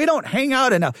together. We don't hang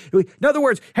out enough. In other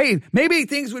words, hey, maybe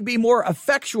things would be more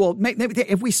effectual maybe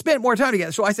if we spent more time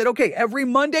together. So I said, okay, every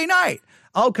Monday night,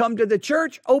 I'll come to the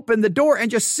church, open the door,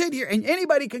 and just sit here, and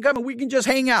anybody can come and we can just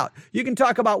hang out. You can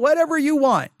talk about whatever you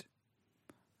want.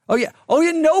 Oh yeah,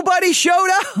 nobody showed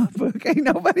up. Okay,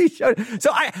 nobody showed up. So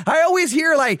I always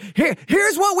hear like,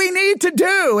 here's what we need to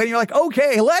do. And you're like,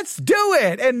 okay, let's do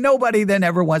it. And nobody then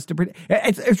ever wants to.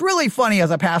 It's really funny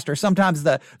as a pastor. Sometimes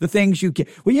the things you get,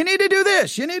 well, you need to do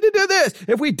this. You need to do this.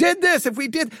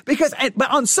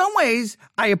 But on some ways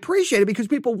I appreciate it because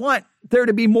people want there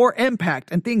to be more impact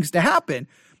and things to happen.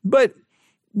 But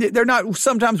they're not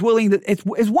sometimes willing to, it's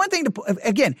one thing to,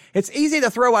 again, it's easy to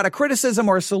throw out a criticism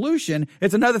or a solution.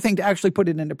 It's another thing to actually put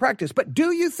it into practice. But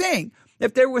do you think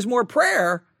if there was more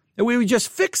prayer that we would just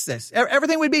fix this?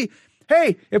 Everything would be,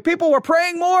 hey, if people were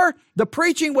praying more, the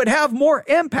preaching would have more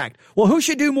impact. Well, who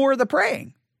should do more of the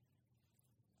praying?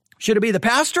 Should it be the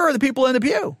pastor or the people in the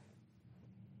pew?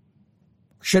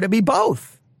 Should it be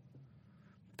both?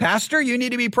 Pastor, you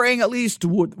need to be praying at least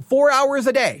 4 hours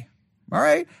a day. All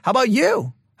right. How about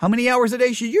you? How many hours a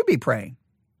day should you be praying?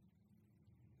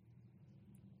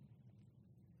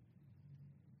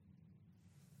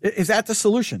 Is that the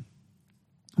solution?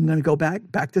 I'm going to go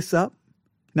back this up.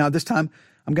 Now, this time,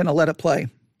 I'm going to let it play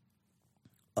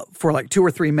for like 2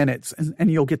 or 3 minutes, and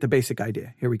you'll get the basic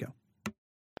idea. Here we go.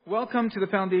 Welcome to the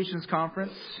Foundations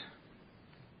Conference.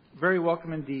 Very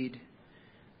welcome indeed.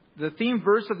 The theme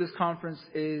verse of this conference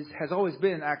has always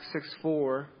been Acts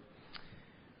 6:4.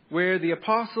 Where the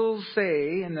apostles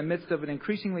say, in the midst of an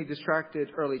increasingly distracted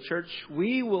early church,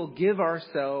 we will give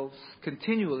ourselves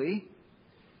continually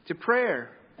to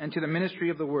prayer and to the ministry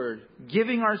of the Word.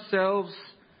 Giving ourselves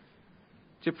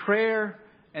to prayer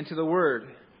and to the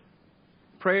Word.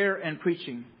 Prayer and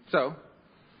preaching. So,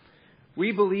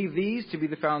 we believe these to be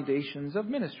the foundations of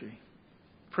ministry.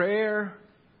 Prayer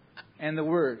and the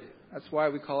Word. That's why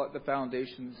we call it the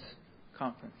Foundations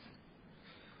Conference.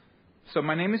 So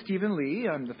my name is Stephen Lee.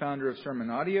 I'm the founder of Sermon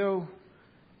Audio.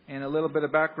 And a little bit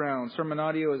of background. Sermon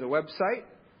Audio is a website.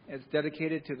 It's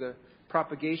dedicated to the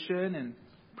propagation and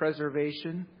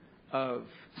preservation of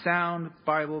sound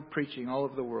Bible preaching all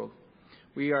over the world.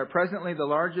 We are presently the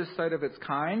largest site of its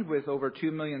kind with over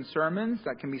 2 million sermons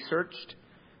that can be searched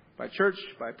by church,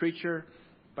 by preacher,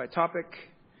 by topic,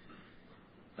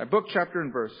 by book, chapter,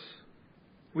 and verse.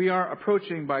 We are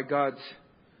approaching, by God's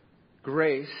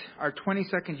grace, our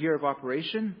 22nd year of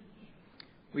operation.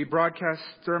 We broadcast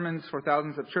sermons for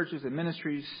thousands of churches and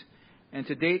ministries, and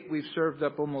to date we've served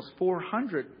up almost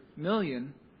 400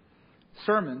 million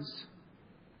sermons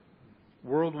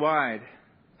worldwide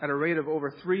at a rate of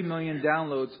over 3 million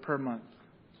downloads per month.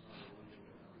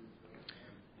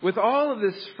 With all of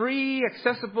this free,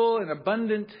 accessible, and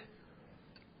abundant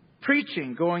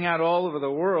preaching going out all over the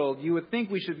world, you would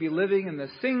think we should be living in the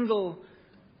single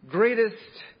greatest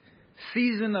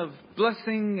season of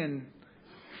blessing and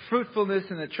fruitfulness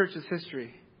in the church's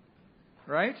history.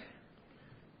 Right?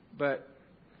 But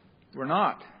we're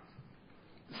not.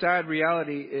 The sad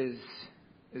reality is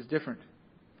different.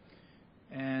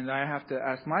 And I have to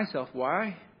ask myself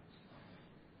why.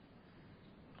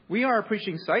 We are a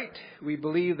preaching site. We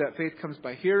believe that faith comes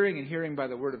by hearing and hearing by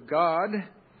the Word of God.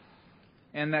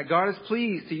 And that God is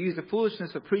pleased to use the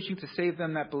foolishness of preaching to save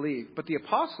them that believe. But the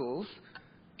apostles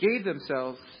gave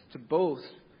themselves to both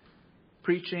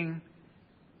preaching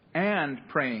and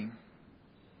praying.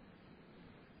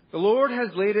 The Lord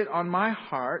has laid it on my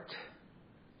heart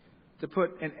to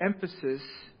put an emphasis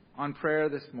on prayer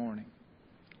this morning.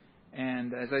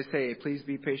 And as I say, please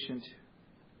be patient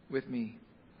with me.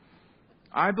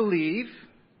 I believe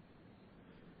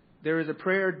there is a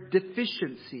prayer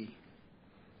deficiency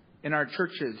in our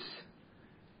churches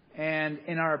and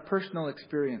in our personal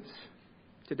experience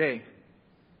today.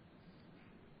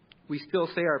 We still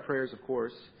say our prayers, of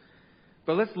course,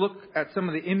 but let's look at some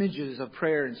of the images of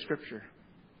prayer in Scripture.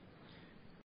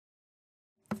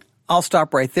 I'll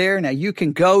stop right there. Now you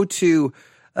can go to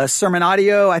sermon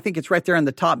audio. I think it's right there on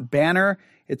the top banner.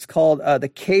 It's called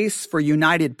The Case for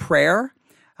United Prayer.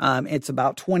 It's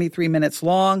about 23 minutes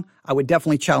long. I would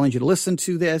definitely challenge you to listen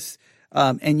to this.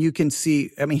 And you can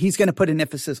see, he's going to put an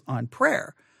emphasis on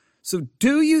prayer. So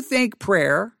do you think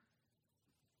prayer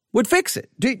would fix it?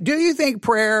 Do you think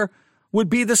prayer would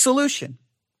be the solution?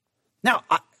 Now,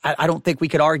 I don't think we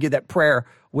could argue that prayer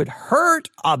would hurt,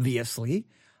 obviously.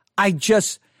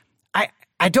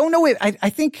 I don't know. I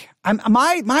think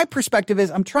my perspective is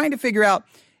I'm trying to figure out,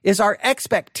 is our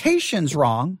expectations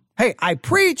wrong? Hey, I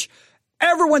preach.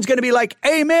 Everyone's going to be like,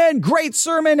 amen, great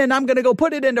sermon, and I'm going to go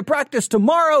put it into practice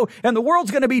tomorrow, and the world's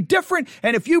going to be different.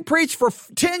 And if you preach for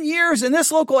 10 years in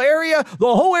this local area,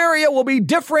 the whole area will be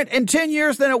different in 10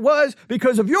 years than it was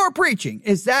because of your preaching.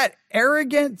 Is that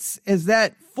arrogance? Is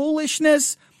that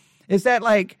foolishness? Is that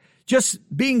like just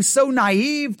being so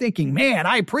naive, thinking, man,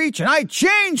 I preach and I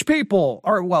change people?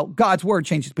 Or, well, God's word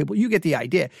changes people. You get the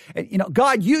idea.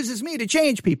 God uses me to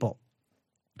change people.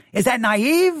 Is that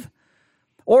naive?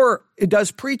 Or does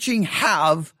preaching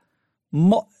does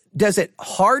it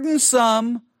harden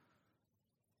some?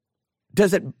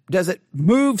 Does it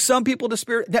move some people to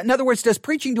spirit? In other words, does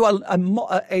preaching do a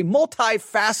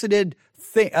multifaceted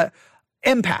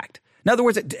impact? In other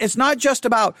words, it's not just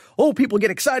about, people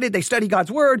get excited, they study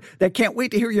God's word, they can't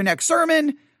wait to hear your next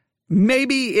sermon.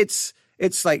 Maybe it's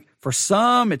like for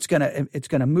some, it's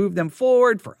gonna move them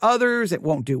forward. For others, it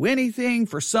won't do anything.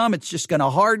 For some, it's just gonna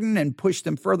harden and push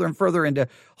them further and further into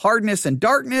hardness and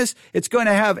darkness. It's going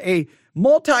to have a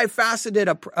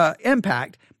multifaceted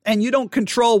impact, and you don't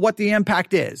control what the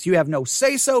impact is. You have no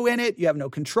say-so in it. You have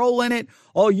no control in it.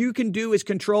 All you can do is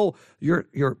control your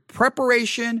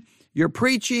preparation, your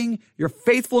preaching, your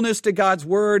faithfulness to God's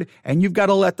word, and you've got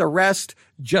to let the rest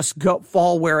just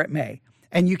fall where it may.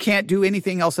 And you can't do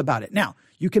anything else about it. Now,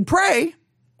 you can pray.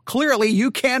 Clearly,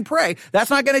 you can pray. That's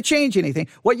not going to change anything.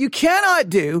 What you cannot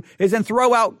do is then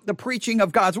throw out the preaching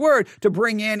of God's word to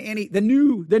bring in the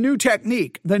new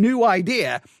technique, the new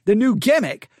idea, the new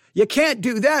gimmick. You can't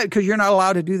do that because you're not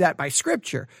allowed to do that by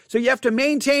Scripture. So you have to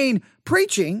maintain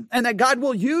preaching, and that God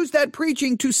will use that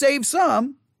preaching to save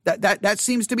some. That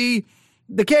seems to be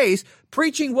the case.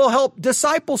 Preaching will help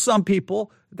disciple some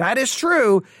people. That is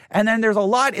true. And then there's a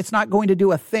lot, it's not going to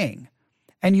do a thing.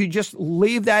 And you just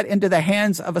leave that into the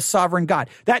hands of a sovereign God.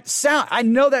 I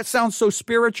know that sounds so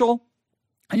spiritual.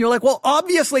 And you're like, well,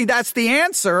 obviously that's the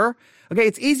answer. Okay,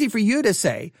 it's easy for you to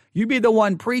say. You be the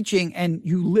one preaching and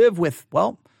you live with,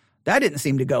 well, that didn't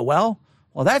seem to go well.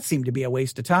 Well, that seemed to be a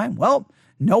waste of time. Well,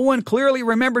 no one clearly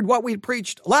remembered what we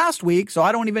preached last week, so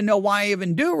I don't even know why I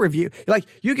even do a review. Like,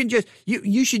 you can just,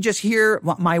 you should just hear,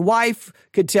 my wife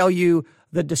could tell you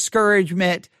the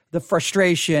discouragement, the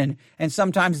frustration, and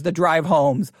sometimes the drive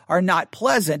homes are not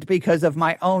pleasant because of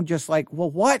my own just like,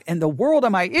 well, what in the world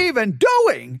am I even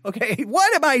doing? Okay,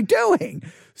 what am I doing?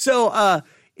 So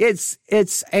it's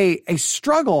a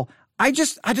struggle. I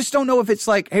just don't know if it's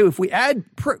like, hey, if we add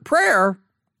prayer,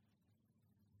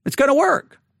 it's going to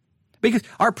work. Because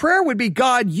our prayer would be,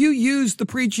 God, you use the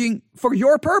preaching for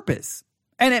your purpose.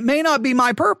 And it may not be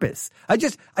my purpose. I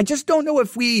just don't know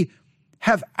if we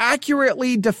have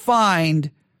accurately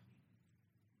defined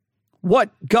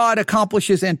what God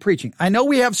accomplishes in preaching. I know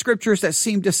we have scriptures that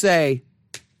seem to say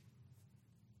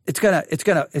it's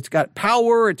got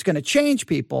power, it's going to change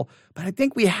people, but I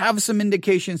think we have some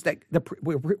indications that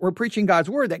we're preaching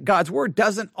God's word, that God's word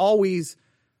doesn't always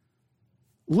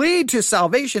lead to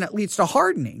salvation. It leads to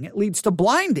hardening. It leads to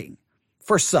blinding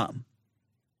for some.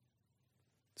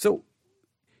 So,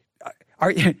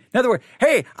 in other words,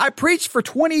 hey, I preached for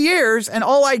 20 years and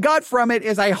all I got from it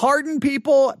is I hardened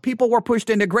people. People were pushed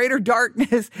into greater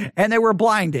darkness and they were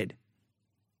blinded.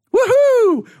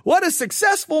 Woohoo! What a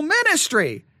successful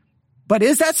ministry. But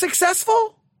is that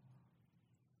successful?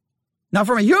 Now,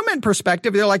 from a human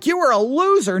perspective, they're like, you were a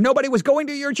loser. Nobody was going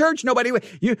to your church.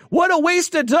 What a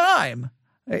waste of time.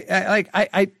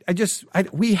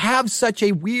 We have such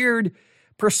a weird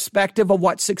perspective of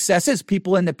what success is.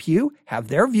 People in the pew have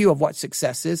their view of what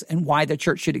success is and why the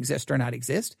church should exist or not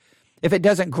exist. If it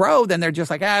doesn't grow, then they're just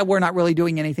like, we're not really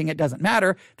doing anything. It doesn't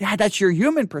matter. That's your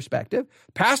human perspective.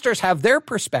 Pastors have their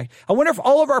perspective. I wonder if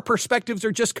all of our perspectives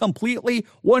are just completely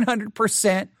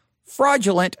 100%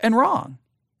 fraudulent and wrong.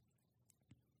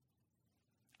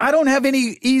 I don't have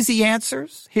any easy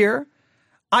answers here.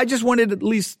 I just wanted to at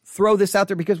least throw this out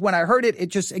there because when I heard it,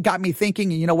 it got me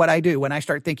thinking. And you know what I do? When I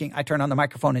start thinking, I turn on the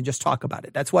microphone and just talk about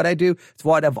it. That's what I do. It's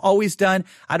what I've always done.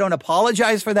 I don't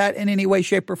apologize for that in any way,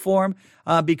 shape, or form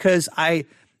because I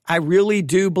really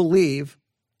do believe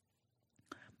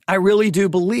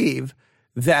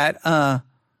that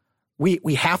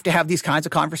we have to have these kinds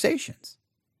of conversations.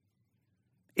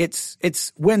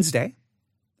 It's Wednesday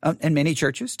in many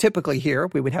churches. Typically here,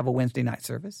 we would have a Wednesday night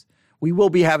service. We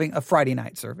will be having a Friday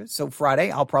night service. So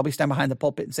Friday, I'll probably stand behind the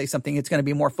pulpit and say something. It's going to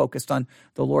be more focused on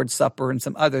the Lord's Supper and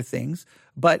some other things.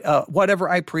 But whatever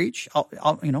I preach,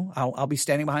 I'll be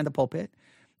standing behind the pulpit.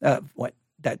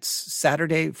 That's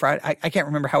Saturday, Friday. I can't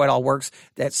remember how it all works.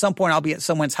 At some point, I'll be at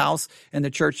someone's house in the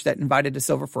church that invited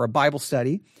us over for a Bible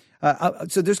study.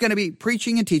 So there's going to be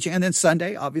preaching and teaching. And then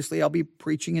Sunday, obviously, I'll be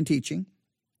preaching and teaching.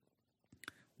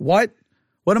 What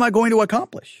am I going to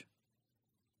accomplish?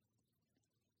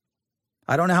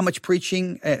 I don't know how much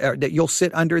preaching that you'll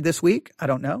sit under this week. I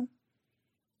don't know.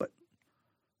 But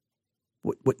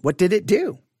what did it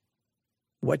do?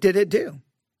 What did it do?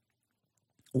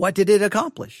 What did it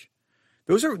accomplish?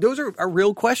 Those are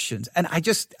real questions. And I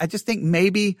just think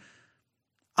maybe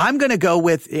I'm going to go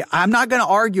with, I'm not going to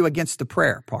argue against the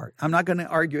prayer part.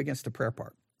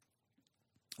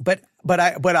 But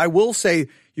I will say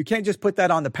you can't just put that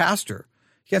on the pastor.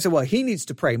 You can't say, well, he needs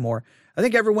to pray more. I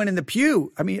think everyone in the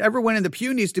pew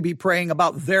needs to be praying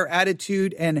about their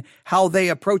attitude and how they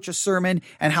approach a sermon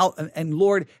and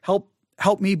Lord,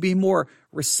 help me be more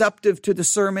receptive to the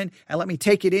sermon and let me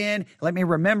take it in, let me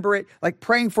remember it, like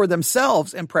praying for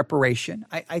themselves in preparation.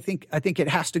 I think it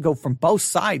has to go from both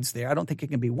sides there. I don't think it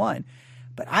can be one.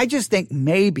 But I just think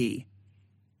maybe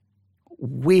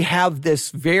we have this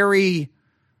very,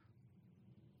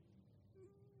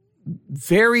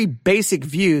 very basic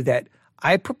view that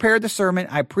I prepare the sermon,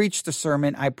 I preach the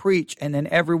sermon, and then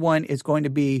everyone is going to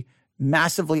be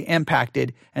massively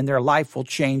impacted and their life will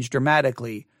change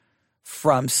dramatically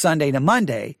from Sunday to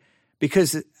Monday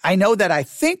because I know that I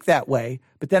think that way,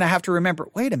 but then I have to remember,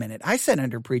 wait a minute, I sat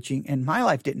under preaching and my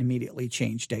life didn't immediately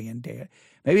change day in, day out.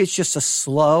 Maybe it's just a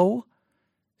slow,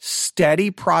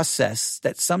 steady process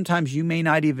that sometimes you may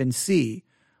not even see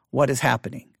what is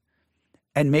happening.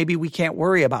 And maybe we can't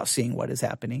worry about seeing what is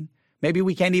happening. Maybe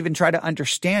we can't even try to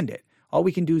understand it. All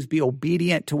we can do is be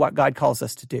obedient to what God calls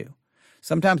us to do.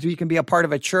 Sometimes we can be a part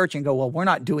of a church and go, well,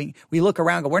 we look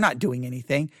around and go, we're not doing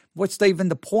anything. What's even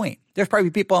the point? There's probably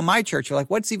people in my church who are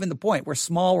like, what's even the point? We're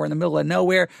small. We're in the middle of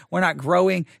nowhere. We're not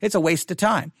growing. It's a waste of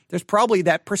time. There's probably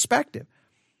that perspective.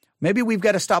 Maybe we've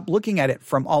got to stop looking at it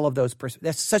from all of those perspectives.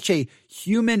 That's such a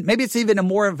human, maybe it's even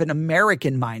more of an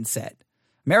American mindset.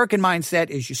 American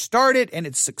mindset is you start it and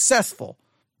it's successful.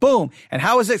 Boom. And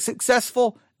how is it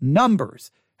successful?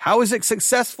 Numbers. How is it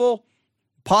successful?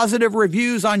 Positive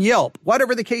reviews on Yelp.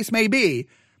 Whatever the case may be.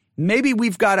 Maybe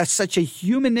we've got such a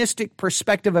humanistic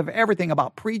perspective of everything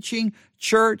about preaching,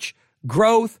 church,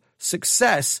 growth,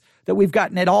 success, that we've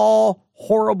gotten it all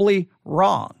horribly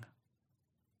wrong.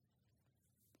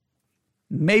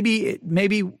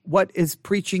 Maybe what is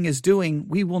preaching is doing,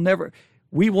 we will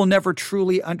never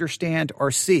truly understand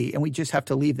or see, and we just have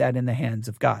to leave that in the hands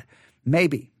of God.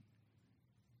 Maybe.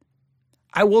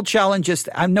 I will challenge us.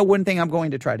 I know one thing I'm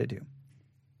going to try to do.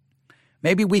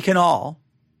 Maybe we can all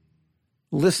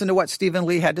listen to what Stephen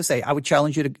Lee had to say. I would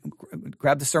challenge you to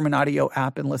grab the Sermon Audio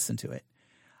app and listen to it.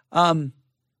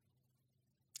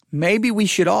 Maybe we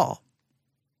should all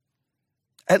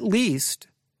at least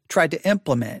try to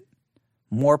implement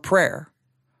more prayer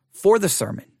for the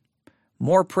sermon,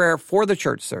 more prayer for the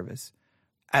church service.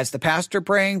 As the pastor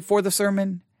praying for the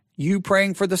sermon, you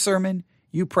praying for the sermon,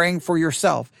 you praying for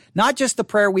yourself. Not just the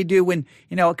prayer we do when,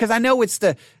 because I know it's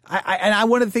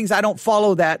one of the things I don't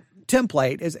follow that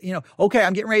template is, okay,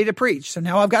 I'm getting ready to preach. So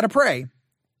now I've got to pray.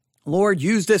 Lord,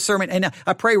 use this sermon. And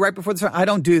I pray right before the sermon. I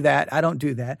don't do that.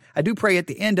 I do pray at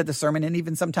the end of the sermon. And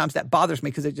even sometimes that bothers me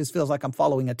because it just feels like I'm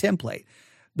following a template.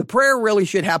 The prayer really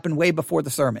should happen way before the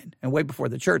sermon and way before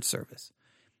the church service.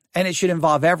 And it should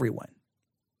involve everyone.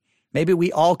 Maybe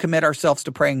we all commit ourselves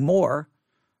to praying more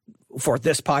for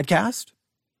this podcast,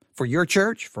 for your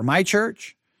church, for my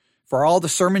church, for all the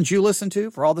sermons you listen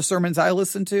to, for all the sermons I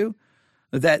listen to,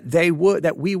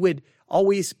 that we would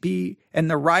always be in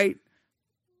the right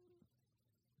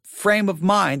frame of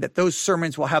mind that those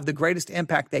sermons will have the greatest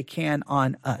impact they can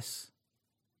on us.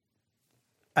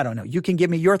 I don't know. You can give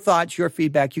me your thoughts, your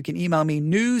feedback. You can email me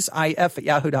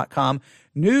newsif@yahoo.com,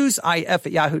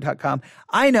 newsif@yahoo.com.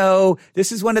 I know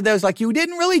this is one of those, like, you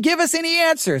didn't really give us any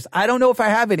answers. I don't know if I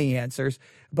have any answers,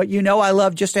 but I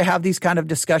love just to have these kind of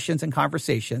discussions and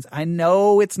conversations. I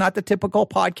know it's not the typical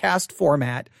podcast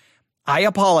format. I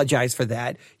apologize for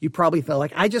that. You probably feel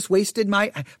like I just wasted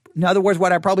in other words,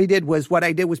 what I did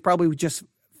was probably just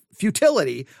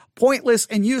futility, pointless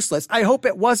and useless. I hope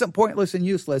it wasn't pointless and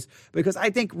useless, because I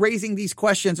think raising these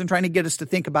questions and trying to get us to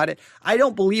think about it, I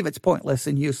don't believe it's pointless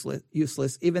and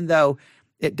useless, even though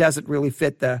it doesn't really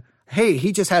fit hey,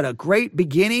 he just had a great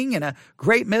beginning and a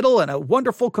great middle and a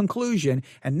wonderful conclusion.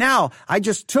 And now I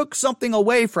just took something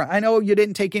away I know you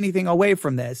didn't take anything away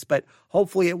from this, but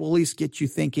hopefully it will at least get you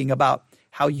thinking about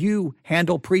how you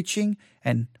handle preaching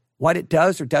and what it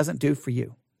does or doesn't do for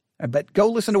you. But go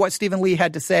listen to what Stephen Lee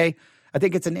had to say. I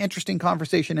think it's an interesting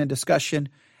conversation and discussion.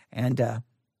 And,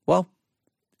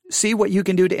 see what you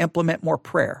can do to implement more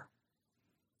prayer.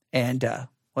 And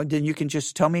then you can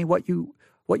just tell me what you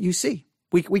see.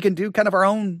 We can do kind of our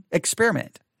own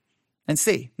experiment and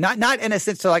see. Not in a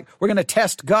sense like we're going to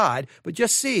test God, but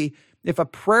just see if a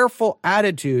prayerful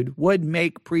attitude would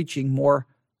make preaching more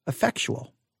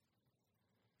effectual.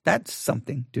 That's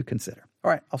something to consider. All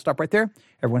right, I'll stop right there.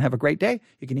 Everyone have a great day.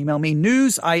 You can email me,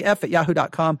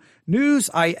 newsif@yahoo.com,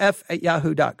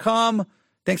 newsif@yahoo.com.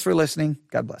 Thanks for listening.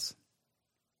 God bless.